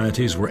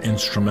societies were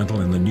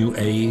instrumental in the new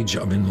age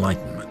of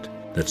enlightenment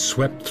that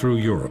swept through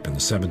Europe in the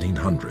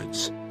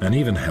 1700s and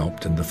even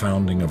helped in the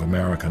founding of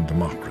American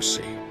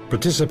democracy.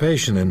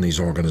 Participation in these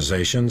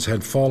organizations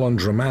had fallen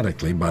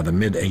dramatically by the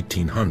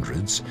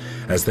mid-1800s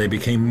as they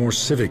became more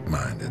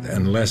civic-minded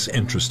and less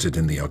interested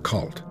in the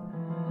occult.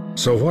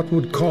 So what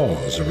would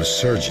cause a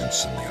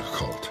resurgence in the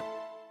occult?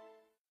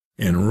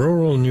 In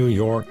rural New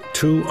York,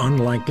 two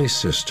unlikely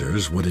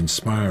sisters would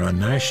inspire a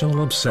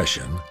national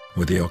obsession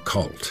with the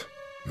occult.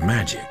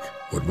 Magic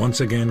would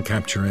once again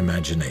capture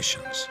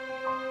imaginations.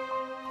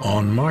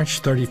 On March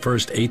 31,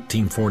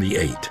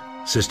 1848,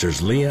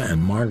 Sisters Leah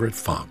and Margaret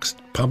Fox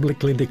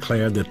publicly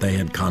declared that they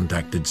had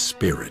contacted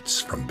spirits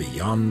from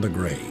beyond the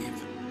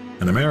grave.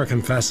 An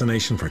American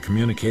fascination for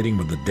communicating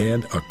with the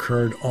dead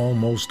occurred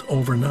almost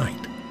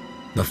overnight.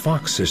 The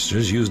Fox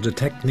sisters used a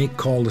technique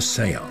called a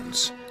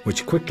seance,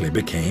 which quickly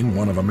became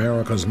one of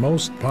America's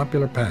most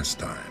popular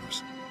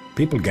pastimes.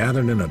 People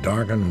gathered in a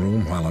darkened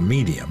room while a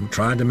medium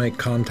tried to make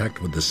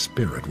contact with the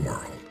spirit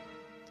world.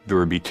 There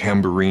would be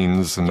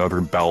tambourines and other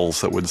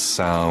bells that would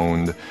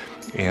sound,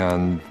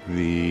 and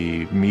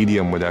the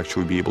medium would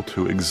actually be able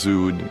to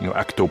exude,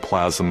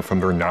 ectoplasm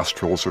from their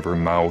nostrils or their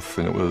mouth,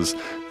 and it was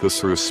this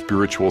sort of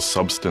spiritual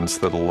substance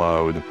that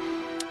allowed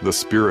the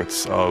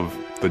spirits of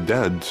the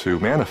dead to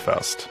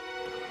manifest.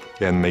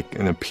 and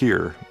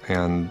appear.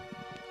 And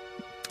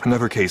in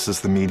other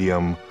cases, the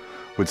medium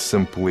would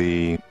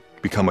simply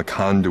become a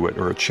conduit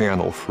or a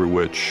channel through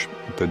which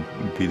the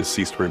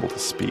deceased were able to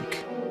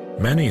speak.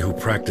 Many who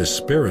practiced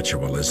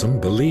spiritualism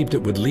believed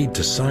it would lead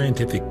to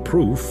scientific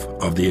proof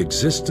of the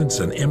existence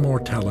and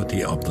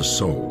immortality of the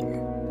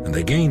soul, and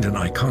they gained an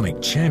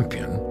iconic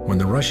champion when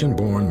the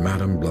Russian-born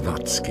Madame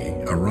Blavatsky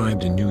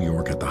arrived in New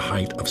York at the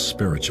height of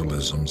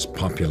spiritualism's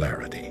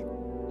popularity.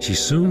 She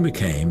soon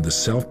became the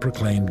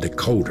self-proclaimed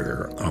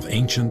decoder of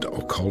ancient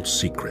occult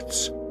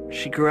secrets.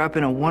 She grew up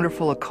in a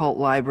wonderful occult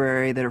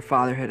library that her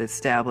father had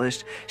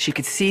established. She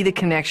could see the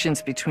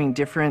connections between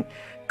different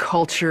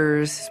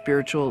cultures,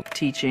 spiritual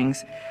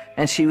teachings,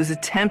 and she was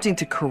attempting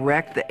to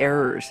correct the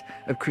errors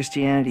of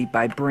Christianity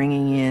by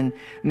bringing in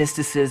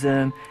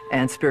mysticism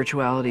and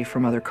spirituality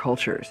from other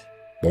cultures.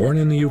 Born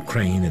in the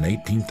Ukraine in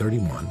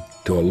 1831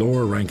 to a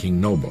lower-ranking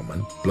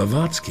nobleman,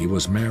 Blavatsky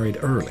was married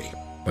early,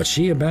 but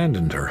she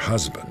abandoned her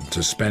husband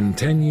to spend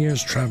 10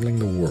 years traveling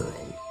the world.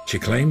 She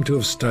claimed to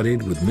have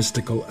studied with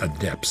mystical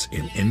adepts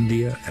in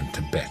India and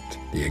Tibet.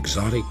 The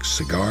exotic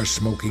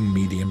cigar-smoking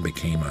medium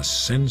became a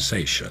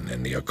sensation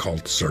in the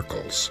occult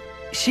circles.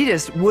 She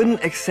just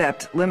wouldn't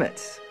accept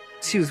limits.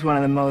 She was one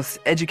of the most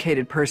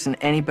educated person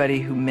anybody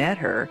who met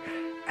her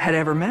had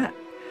ever met.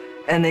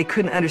 And they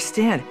couldn't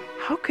understand,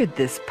 how could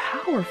this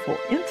powerful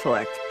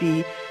intellect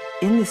be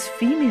in this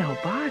female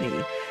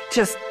body,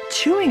 just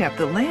chewing up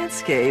the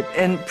landscape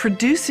and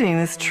producing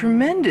this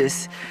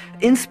tremendous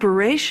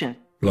inspiration?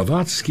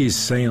 Blavatsky's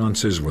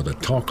seances were the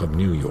talk of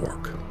New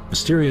York.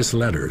 Mysterious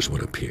letters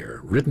would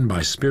appear, written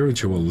by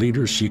spiritual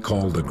leaders she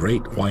called the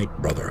Great White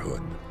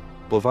Brotherhood.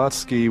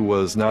 Blavatsky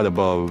was not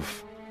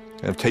above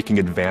taking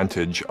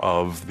advantage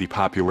of the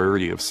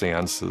popularity of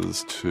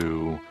seances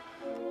to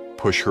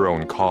push her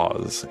own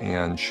cause,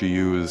 and she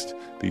used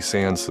these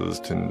seances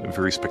to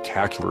very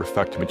spectacular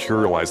effect to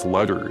materialize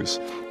letters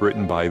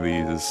written by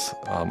these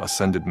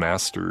ascended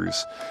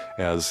masters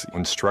as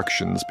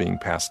instructions being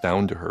passed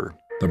down to her.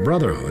 The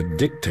Brotherhood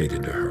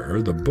dictated to her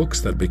the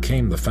books that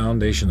became the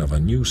foundation of a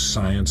new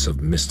science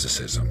of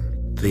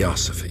mysticism,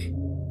 Theosophy.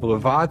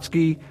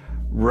 Blavatsky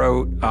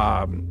wrote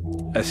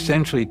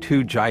essentially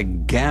two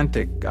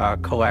gigantic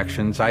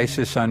collections,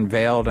 Isis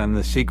Unveiled and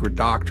The Secret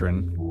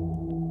Doctrine,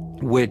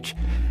 which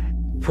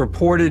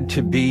purported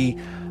to be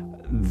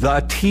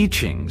the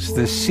teachings,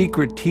 the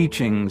secret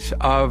teachings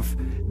of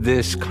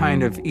this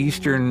kind of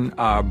Eastern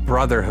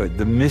brotherhood,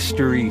 the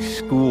mystery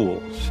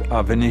schools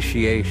of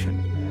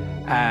initiation.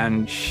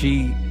 And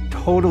she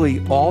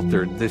totally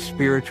altered the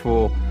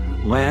spiritual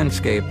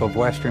landscape of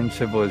Western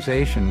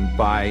civilization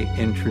by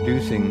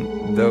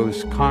introducing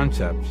those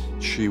concepts.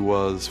 She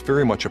was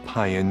very much a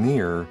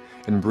pioneer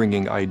in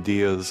bringing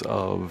ideas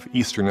of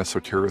Eastern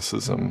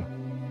esotericism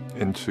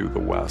into the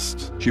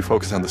West. She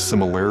focused on the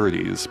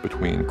similarities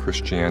between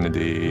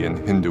Christianity and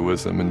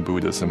Hinduism and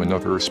Buddhism and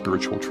other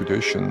spiritual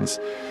traditions,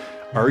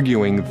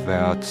 arguing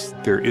that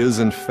there is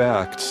in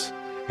fact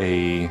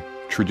a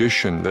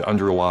tradition that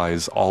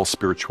underlies all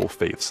spiritual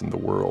faiths in the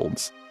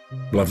world.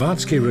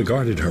 Blavatsky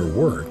regarded her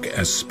work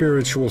as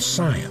spiritual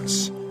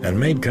science and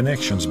made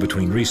connections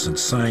between recent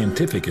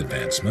scientific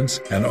advancements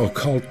and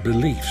occult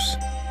beliefs.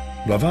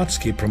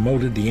 Blavatsky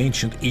promoted the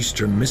ancient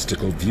Eastern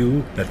mystical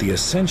view that the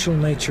essential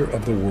nature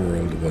of the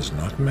world was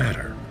not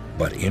matter,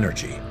 but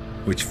energy,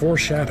 which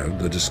foreshadowed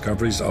the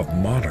discoveries of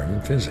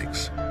modern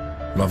physics.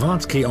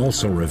 Blavatsky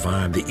also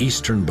revived the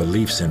Eastern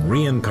beliefs in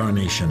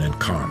reincarnation and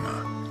karma.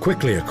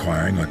 Quickly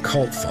acquiring a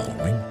cult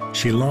following,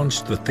 she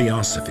launched the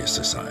Theosophy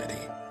Society.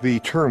 The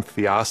term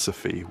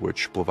Theosophy,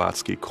 which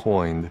Blavatsky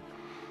coined,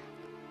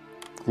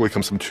 really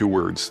comes from two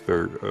words.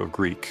 They're of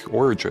Greek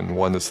origin.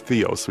 One is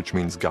theos, which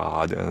means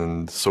God,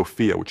 and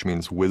Sophia, which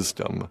means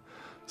wisdom.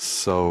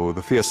 So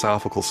the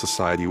Theosophical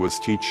Society was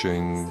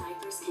teaching...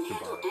 Snipers can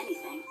handle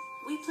anything.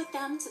 We put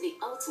them to the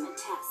ultimate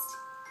test.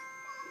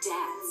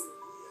 Dads,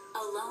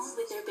 alone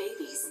with their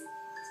babies,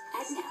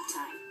 at nap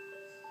time,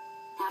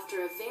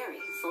 after a very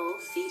full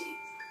feeding.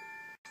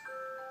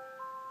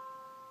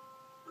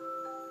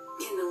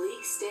 Can the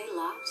league stay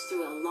locked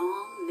through a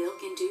long,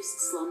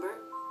 milk-induced slumber?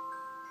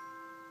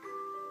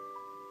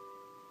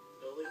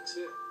 Building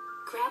 2.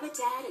 Grab a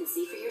dad and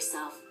see for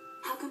yourself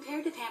how,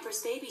 compared to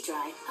Pampers Baby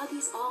Dry,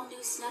 Huggies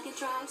all-new Snug and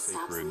Dry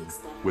stops leaks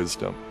better.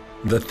 Wisdom.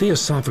 The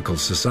Theosophical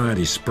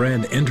Society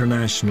spread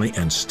internationally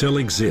and still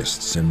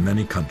exists in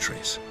many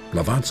countries.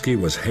 Blavatsky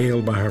was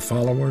hailed by her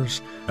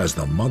followers as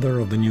the mother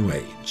of the New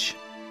Age.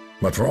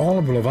 But for all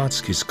of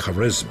Blavatsky's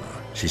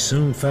charisma, she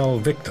soon fell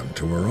victim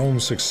to her own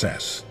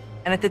success.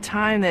 And at the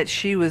time that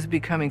she was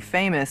becoming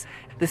famous,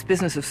 this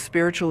business of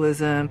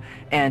spiritualism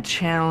and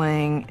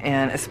channeling,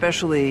 and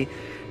especially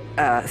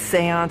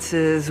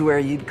seances where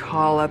you'd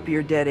call up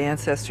your dead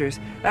ancestors,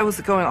 that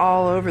was going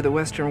all over the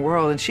Western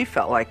world, and she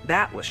felt like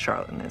that was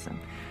charlatanism.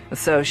 And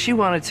so she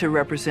wanted to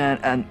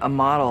represent a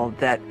model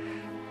that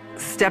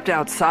stepped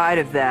outside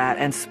of that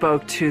and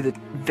spoke to the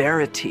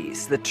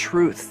verities, the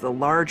truths, the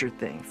larger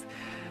things.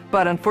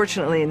 But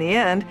unfortunately, in the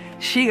end,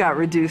 she got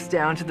reduced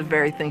down to the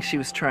very thing she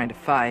was trying to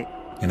fight.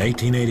 In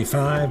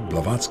 1885,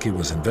 Blavatsky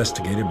was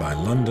investigated by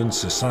London's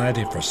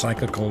Society for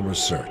Psychical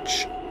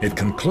Research. It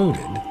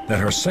concluded that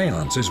her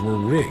seances were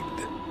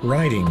rigged.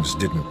 Writings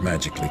didn't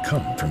magically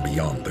come from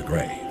beyond the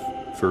grave.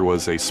 There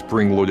was a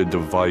spring-loaded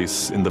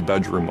device in the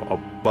bedroom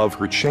above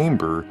her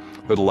chamber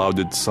that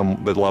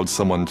allowed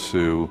someone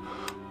to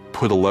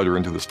put a letter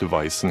into this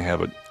device and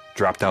have it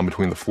drop down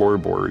between the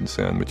floorboards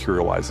and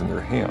materialize in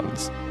their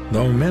hands.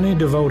 Though many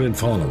devoted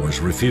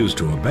followers refused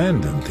to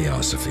abandon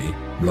theosophy,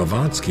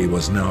 Blavatsky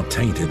was now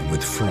tainted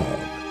with fraud.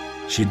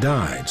 She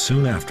died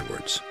soon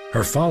afterwards.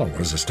 Her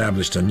followers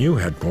established a new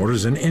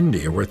headquarters in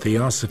India where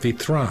theosophy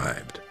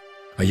thrived.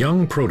 A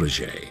young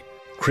protege,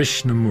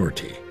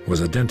 Krishnamurti,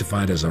 was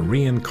identified as a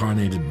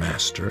reincarnated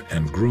master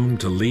and groomed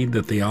to lead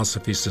the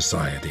Theosophy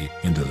Society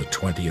into the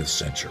 20th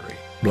century.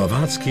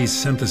 Blavatsky's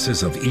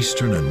synthesis of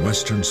Eastern and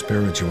Western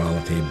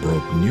spirituality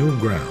broke new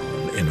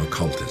ground in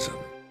occultism.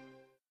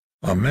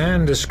 A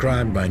man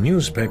described by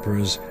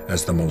newspapers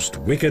as the most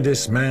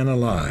wickedest man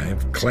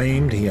alive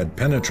claimed he had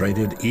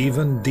penetrated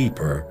even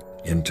deeper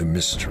into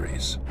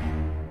mysteries.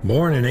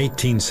 Born in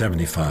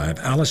 1875,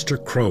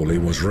 Aleister Crowley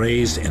was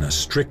raised in a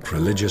strict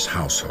religious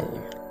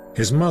household.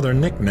 His mother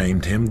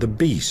nicknamed him the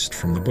Beast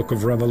from the Book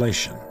of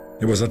Revelation.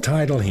 It was a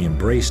title he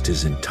embraced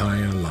his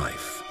entire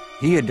life.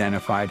 He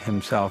identified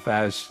himself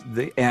as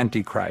the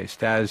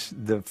Antichrist, as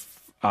the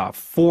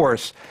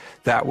force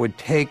that would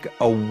take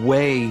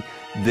away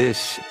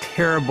this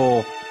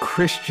terrible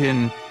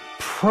Christian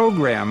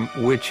program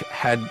which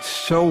had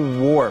so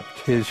warped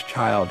his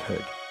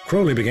childhood.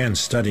 Crowley began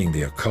studying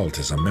the occult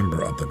as a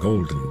member of the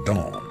Golden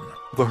Dawn.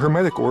 The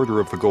Hermetic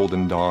Order of the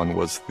Golden Dawn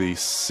was the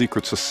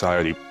secret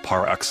society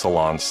par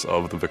excellence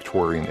of the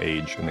Victorian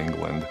age in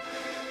England.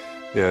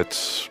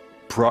 It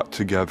brought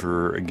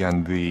together,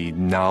 again, the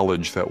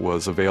knowledge that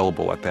was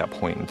available at that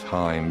point in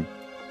time.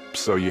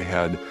 So you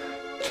had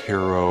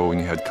tarot,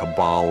 and you had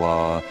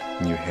Kabbalah,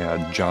 and you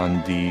had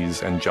John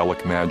Dee's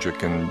angelic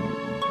magic and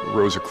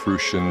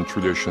Rosicrucian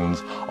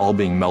traditions all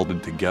being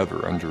melded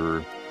together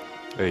under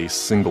a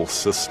single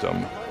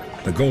system.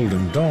 The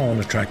Golden Dawn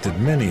attracted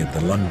many of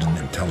the London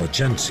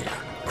intelligentsia.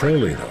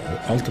 Crowley, though,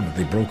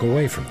 ultimately broke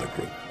away from the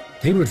group.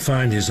 He would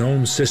find his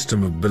own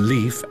system of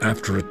belief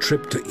after a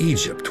trip to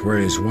Egypt, where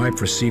his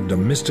wife received a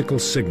mystical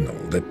signal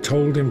that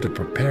told him to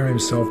prepare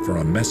himself for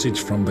a message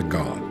from the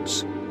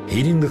gods.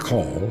 Heeding the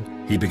call,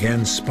 he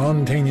began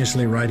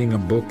spontaneously writing a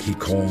book he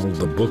called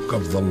the Book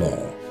of the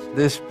Law.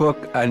 This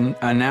book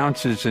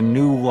announces a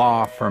new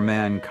law for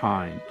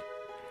mankind.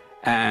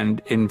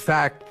 And in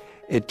fact,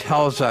 it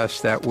tells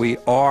us that we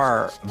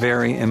are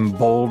very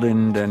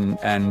emboldened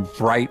and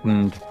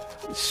brightened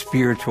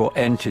spiritual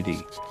entity,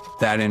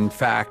 that in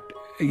fact,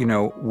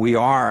 we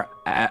are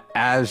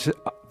as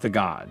the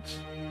gods.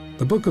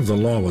 The Book of the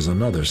Law was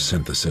another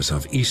synthesis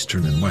of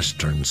Eastern and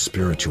Western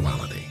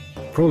spirituality.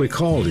 Crowley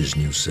called his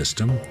new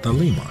system the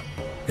Lema.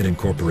 It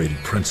incorporated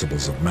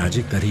principles of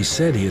magic that he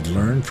said he had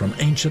learned from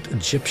ancient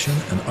Egyptian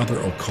and other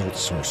occult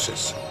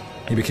sources.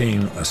 He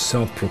became a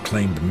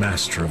self-proclaimed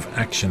master of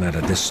action at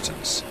a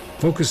distance,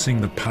 focusing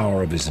the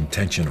power of his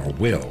intention or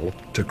will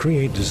to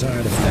create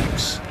desired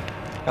effects.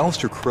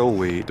 Aleister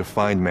Crowley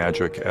defined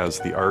magic as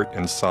the art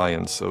and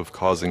science of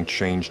causing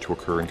change to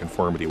occur in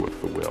conformity with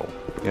the will.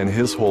 And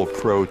his whole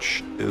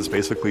approach is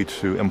basically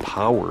to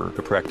empower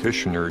the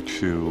practitioner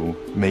to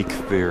make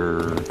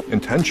their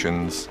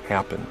intentions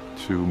happen,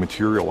 to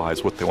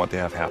materialize what they want to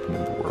have happen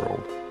in the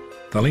world.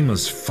 The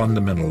Lema's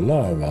fundamental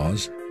law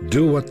was,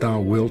 "Do what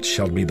thou wilt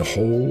shall be the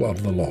whole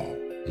of the law.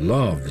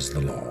 Love is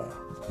the law.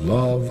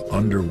 Love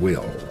under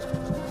will."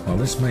 While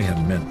this may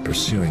have meant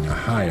pursuing a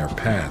higher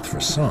path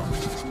for some,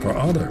 for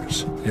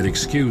others, it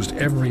excused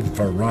every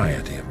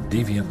variety of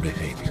deviant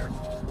behavior.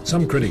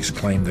 Some critics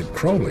claim that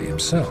Crowley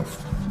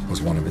himself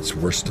was one of its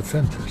worst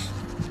offenders.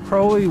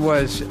 Crowley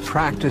was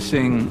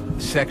practicing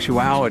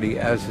sexuality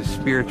as a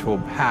spiritual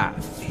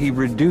path. He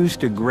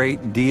reduced a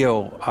great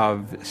deal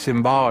of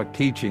symbolic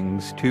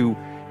teachings to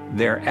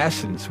their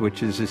essence,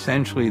 which is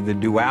essentially the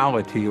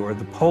duality or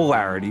the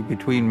polarity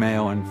between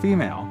male and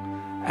female.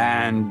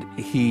 And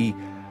he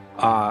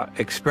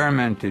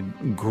experimented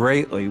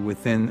greatly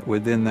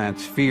within that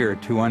sphere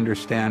to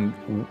understand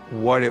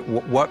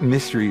what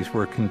mysteries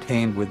were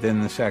contained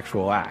within the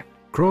sexual act.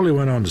 Crowley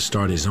went on to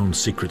start his own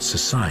secret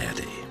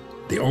society,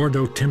 the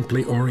Ordo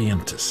Templi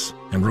Orientis,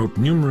 and wrote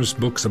numerous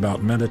books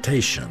about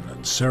meditation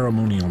and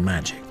ceremonial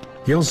magic.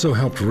 He also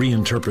helped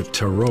reinterpret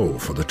tarot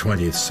for the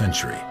 20th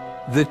century.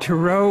 The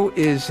tarot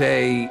is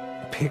a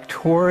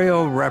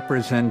pictorial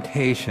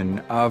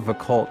representation of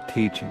occult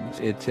teachings.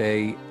 It's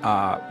a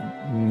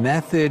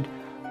method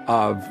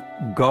of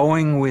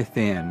going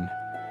within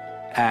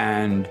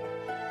and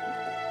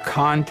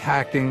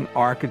contacting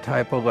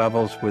archetypal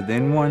levels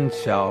within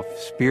oneself,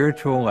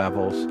 spiritual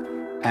levels,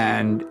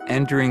 and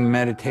entering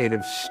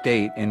meditative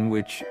state in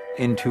which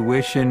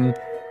intuition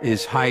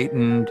is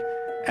heightened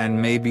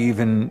and maybe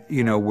even,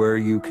 where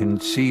you can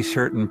see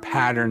certain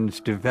patterns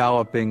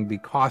developing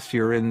because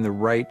you're in the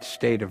right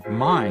state of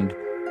mind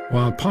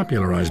While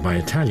popularized by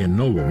Italian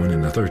noblemen in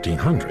the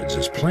 1300s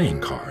as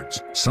playing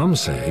cards, some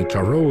say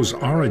tarot's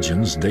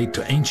origins date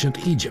to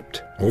ancient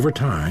Egypt. Over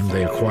time,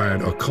 they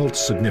acquired occult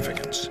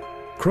significance.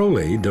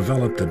 Crowley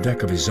developed a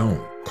deck of his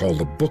own, called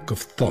the Book of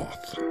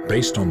Thoth,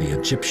 based on the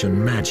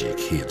Egyptian magic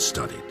he had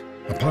studied.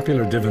 A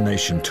popular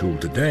divination tool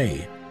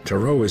today,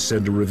 tarot is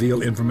said to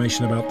reveal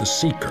information about the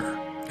seeker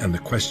and the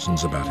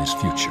questions about his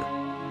future.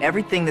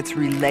 Everything that's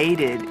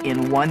related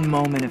in one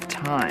moment of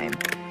time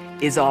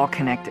is all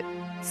connected.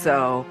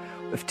 So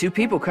if two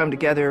people come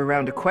together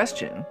around a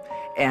question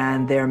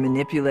and they're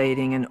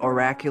manipulating an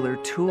oracular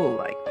tool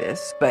like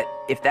this, but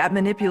if that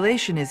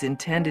manipulation is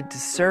intended to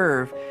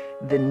serve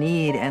the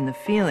need and the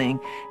feeling,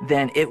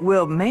 then it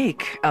will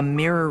make a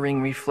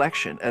mirroring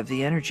reflection of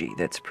the energy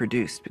that's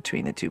produced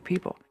between the two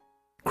people.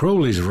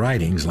 Crowley's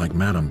writings, like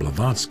Madame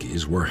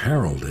Blavatsky's, were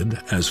heralded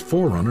as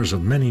forerunners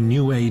of many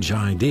New Age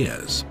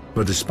ideas.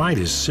 But despite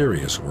his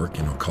serious work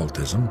in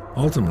occultism,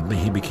 ultimately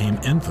he became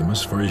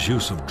infamous for his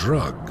use of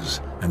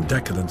drugs and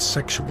decadent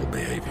sexual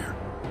behavior.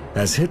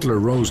 As Hitler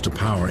rose to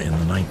power in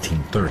the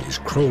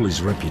 1930s,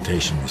 Crowley's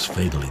reputation was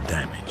fatally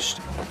damaged.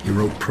 He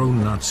wrote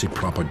pro-Nazi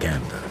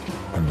propaganda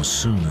and was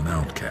soon an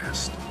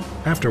outcast.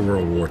 After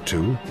World War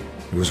II,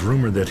 it was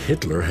rumored that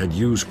Hitler had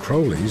used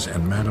Crowley's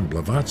and Madame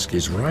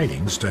Blavatsky's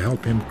writings to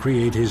help him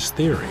create his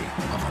theory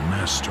of a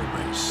master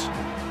race.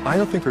 I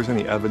don't think there's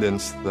any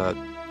evidence that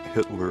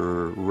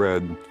Hitler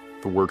read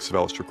the works of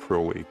Aleister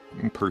Crowley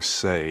per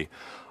se.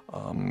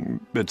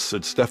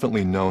 It's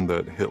definitely known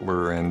that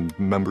Hitler and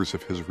members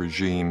of his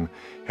regime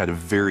had a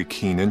very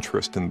keen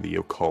interest in the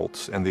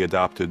occult, and they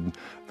adopted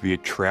the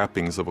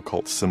trappings of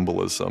occult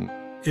symbolism.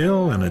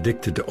 Ill and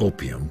addicted to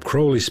opium,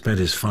 Crowley spent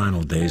his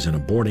final days in a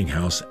boarding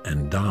house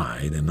and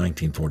died in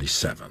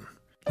 1947.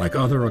 Like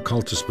other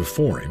occultists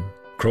before him,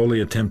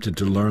 Crowley attempted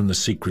to learn the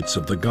secrets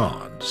of the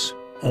gods,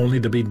 only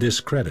to be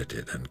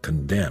discredited and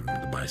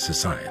condemned by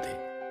society.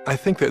 I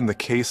think that in the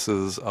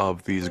cases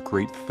of these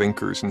great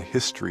thinkers in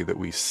history that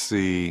we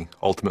see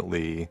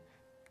ultimately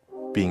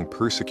being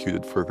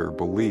persecuted for their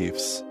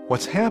beliefs,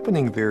 what's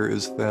happening there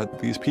is that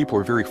these people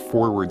are very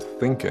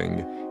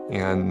forward-thinking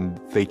and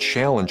they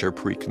challenge our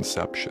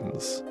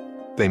preconceptions.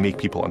 They make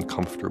people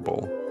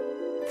uncomfortable.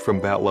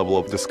 From that level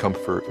of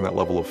discomfort and that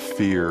level of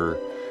fear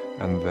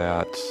and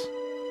that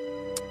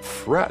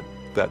threat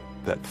that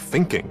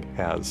thinking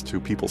has to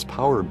people's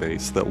power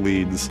base that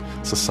leads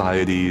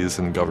societies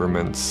and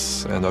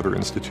governments and other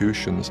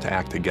institutions to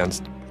act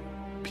against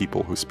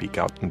people who speak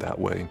out in that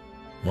way.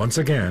 Once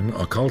again,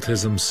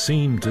 occultism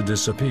seemed to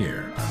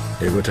disappear.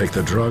 It would take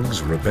the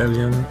drugs,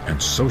 rebellion,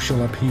 and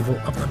social upheaval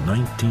of the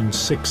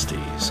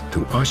 1960s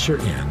to usher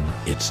in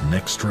its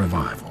next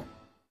revival.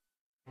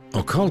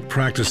 Occult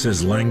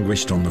practices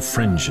languished on the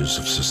fringes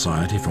of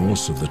society for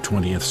most of the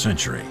 20th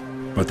century,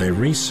 but they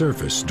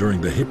resurfaced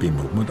during the hippie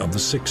movement of the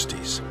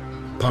 60s.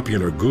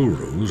 Popular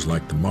gurus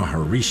like the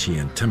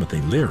Maharishi and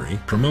Timothy Leary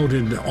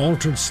promoted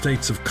altered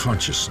states of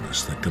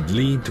consciousness that could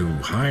lead to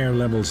higher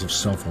levels of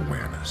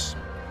self-awareness.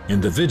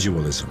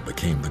 Individualism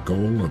became the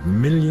goal of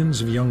millions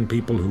of young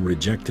people who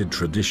rejected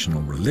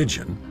traditional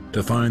religion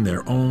to find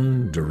their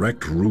own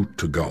direct route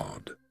to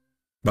God.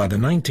 By the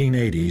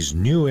 1980s,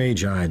 New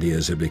Age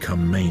ideas had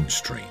become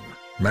mainstream.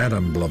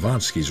 Madame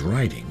Blavatsky's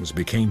writings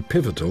became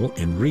pivotal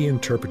in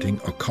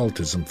reinterpreting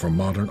occultism for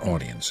modern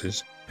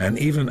audiences, and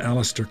even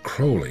Aleister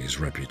Crowley's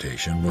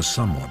reputation was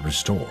somewhat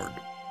restored.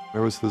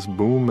 There was this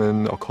boom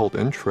in occult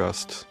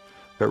interest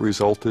that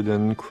resulted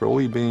in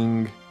Crowley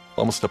being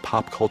almost a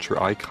pop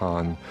culture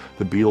icon.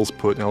 The Beatles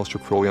put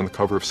Aleister Crowley on the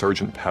cover of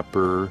Sgt.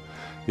 Pepper.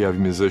 You have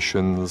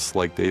musicians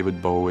like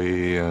David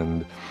Bowie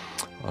and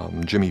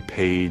Jimmy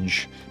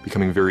Page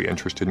becoming very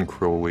interested in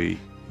Crowley.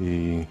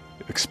 He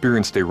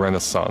experienced a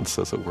renaissance,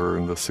 as it were,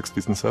 in the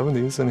 60s and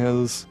 70s and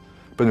has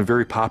been a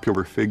very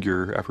popular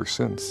figure ever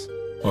since.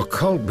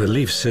 Occult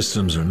belief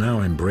systems are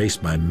now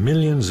embraced by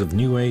millions of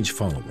New Age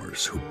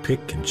followers who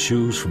pick and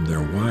choose from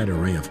their wide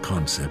array of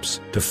concepts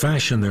to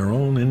fashion their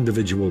own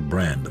individual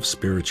brand of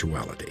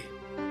spirituality.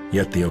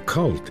 Yet the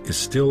occult is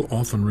still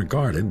often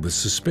regarded with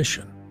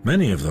suspicion.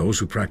 Many of those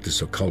who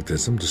practice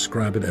occultism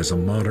describe it as a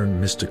modern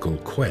mystical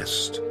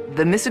quest.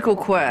 The mystical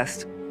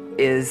quest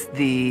is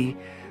the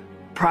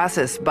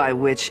process by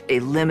which a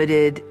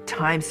limited,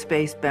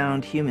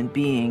 time-space-bound human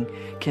being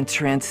can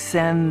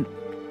transcend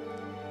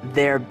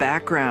their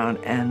background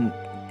and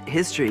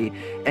history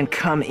and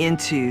come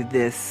into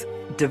this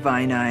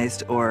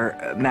divinized or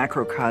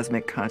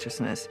macrocosmic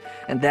consciousness.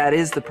 And that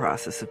is the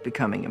process of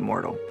becoming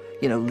immortal.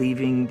 You know,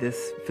 leaving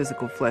this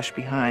physical flesh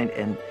behind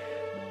and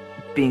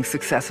being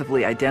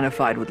successively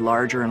identified with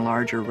larger and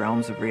larger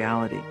realms of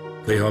reality.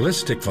 The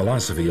holistic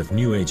philosophy of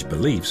New Age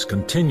beliefs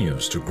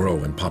continues to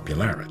grow in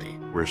popularity.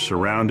 We're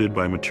surrounded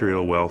by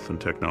material wealth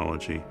and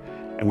technology,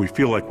 and we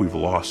feel like we've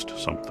lost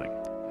something.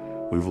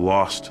 We've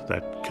lost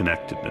that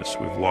connectedness.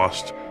 We've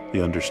lost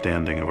the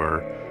understanding of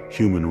our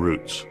human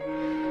roots.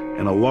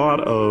 And a lot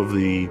of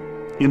the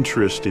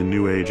interest in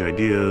New Age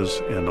ideas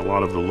and a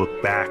lot of the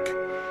look back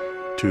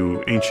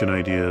to ancient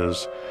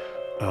ideas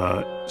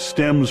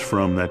stems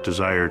from that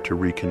desire to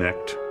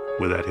reconnect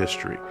with that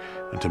history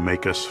and to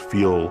make us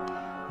feel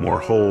more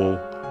whole,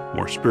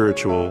 more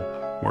spiritual,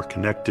 more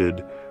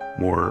connected,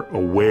 more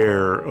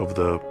aware of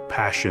the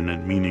passion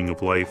and meaning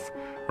of life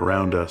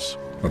around us.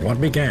 But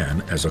what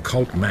began as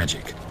occult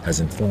magic has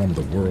informed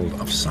the world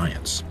of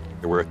science.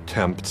 There were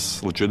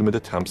attempts, legitimate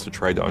attempts, to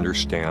try to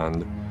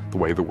understand the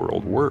way the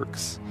world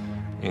works.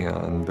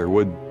 And there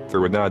would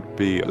not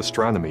be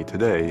astronomy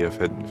today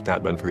if it had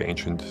not been for the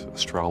ancient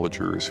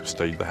astrologers who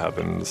studied the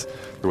heavens.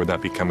 There would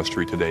not be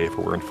chemistry today if it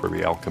weren't for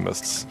the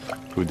alchemists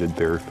who did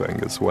their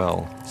thing as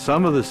well.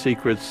 Some of the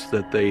secrets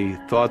that they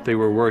thought they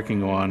were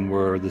working on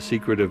were the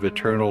secret of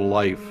eternal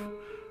life,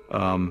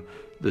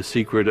 the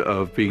secret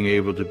of being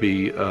able to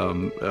be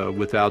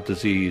without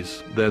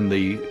disease, then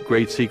the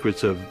great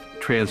secrets of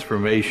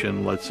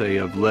transformation, let's say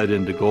of lead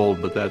into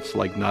gold, but that's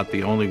like not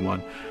the only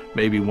one.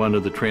 Maybe one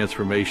of the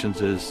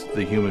transformations is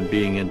the human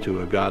being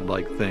into a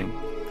godlike thing.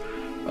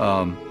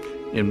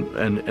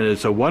 And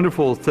it's a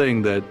wonderful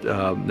thing that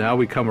now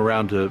we come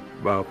around to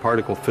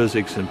particle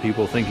physics and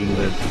people thinking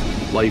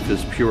that life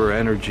is pure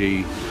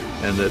energy,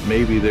 and that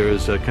maybe there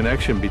is a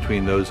connection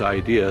between those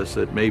ideas,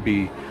 that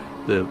maybe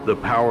the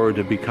power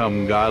to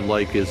become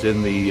godlike is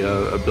in the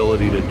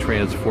ability to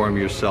transform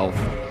yourself.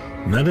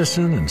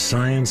 Medicine and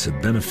science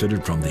have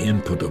benefited from the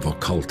input of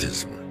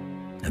occultism.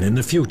 And in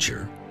the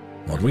future,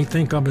 what we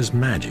think of as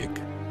magic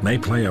may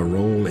play a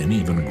role in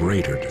even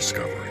greater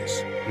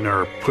discoveries. In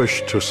our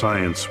push to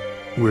science,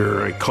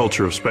 we're a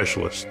culture of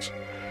specialists,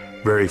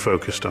 very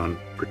focused on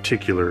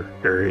particular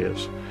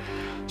areas.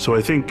 So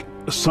I think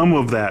some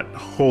of that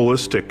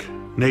holistic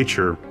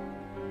nature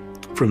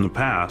from the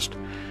past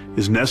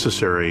is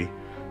necessary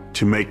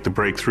to make the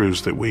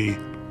breakthroughs that we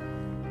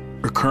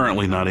are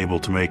currently not able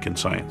to make in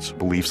science.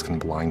 Beliefs can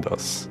blind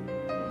us,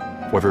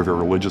 whether they're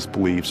religious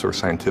beliefs or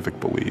scientific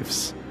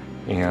beliefs.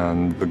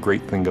 And the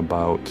great thing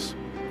about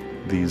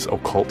these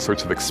occult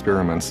sorts of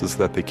experiments is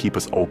that they keep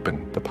us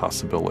open to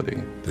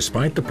possibility.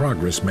 Despite the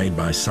progress made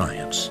by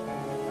science,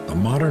 the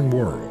modern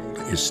world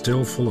is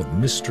still full of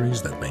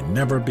mysteries that may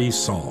never be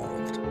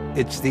solved.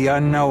 It's the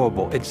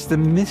unknowable. It's the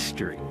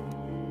mystery.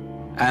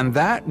 And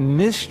that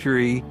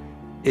mystery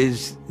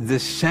is the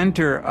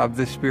center of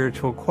the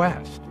spiritual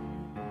quest.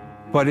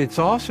 But it's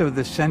also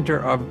the center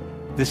of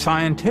the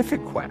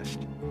scientific quest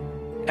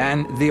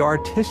and the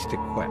artistic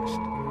quest.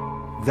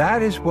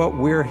 That is what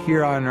we're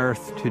here on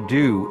Earth to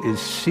do, is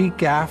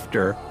seek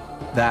after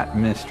that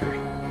mystery.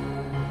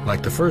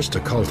 Like the first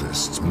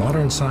occultists,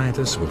 modern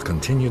scientists will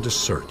continue to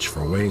search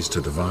for ways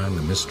to divine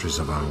the mysteries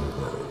of our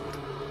world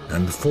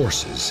and the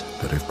forces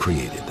that have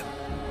created them.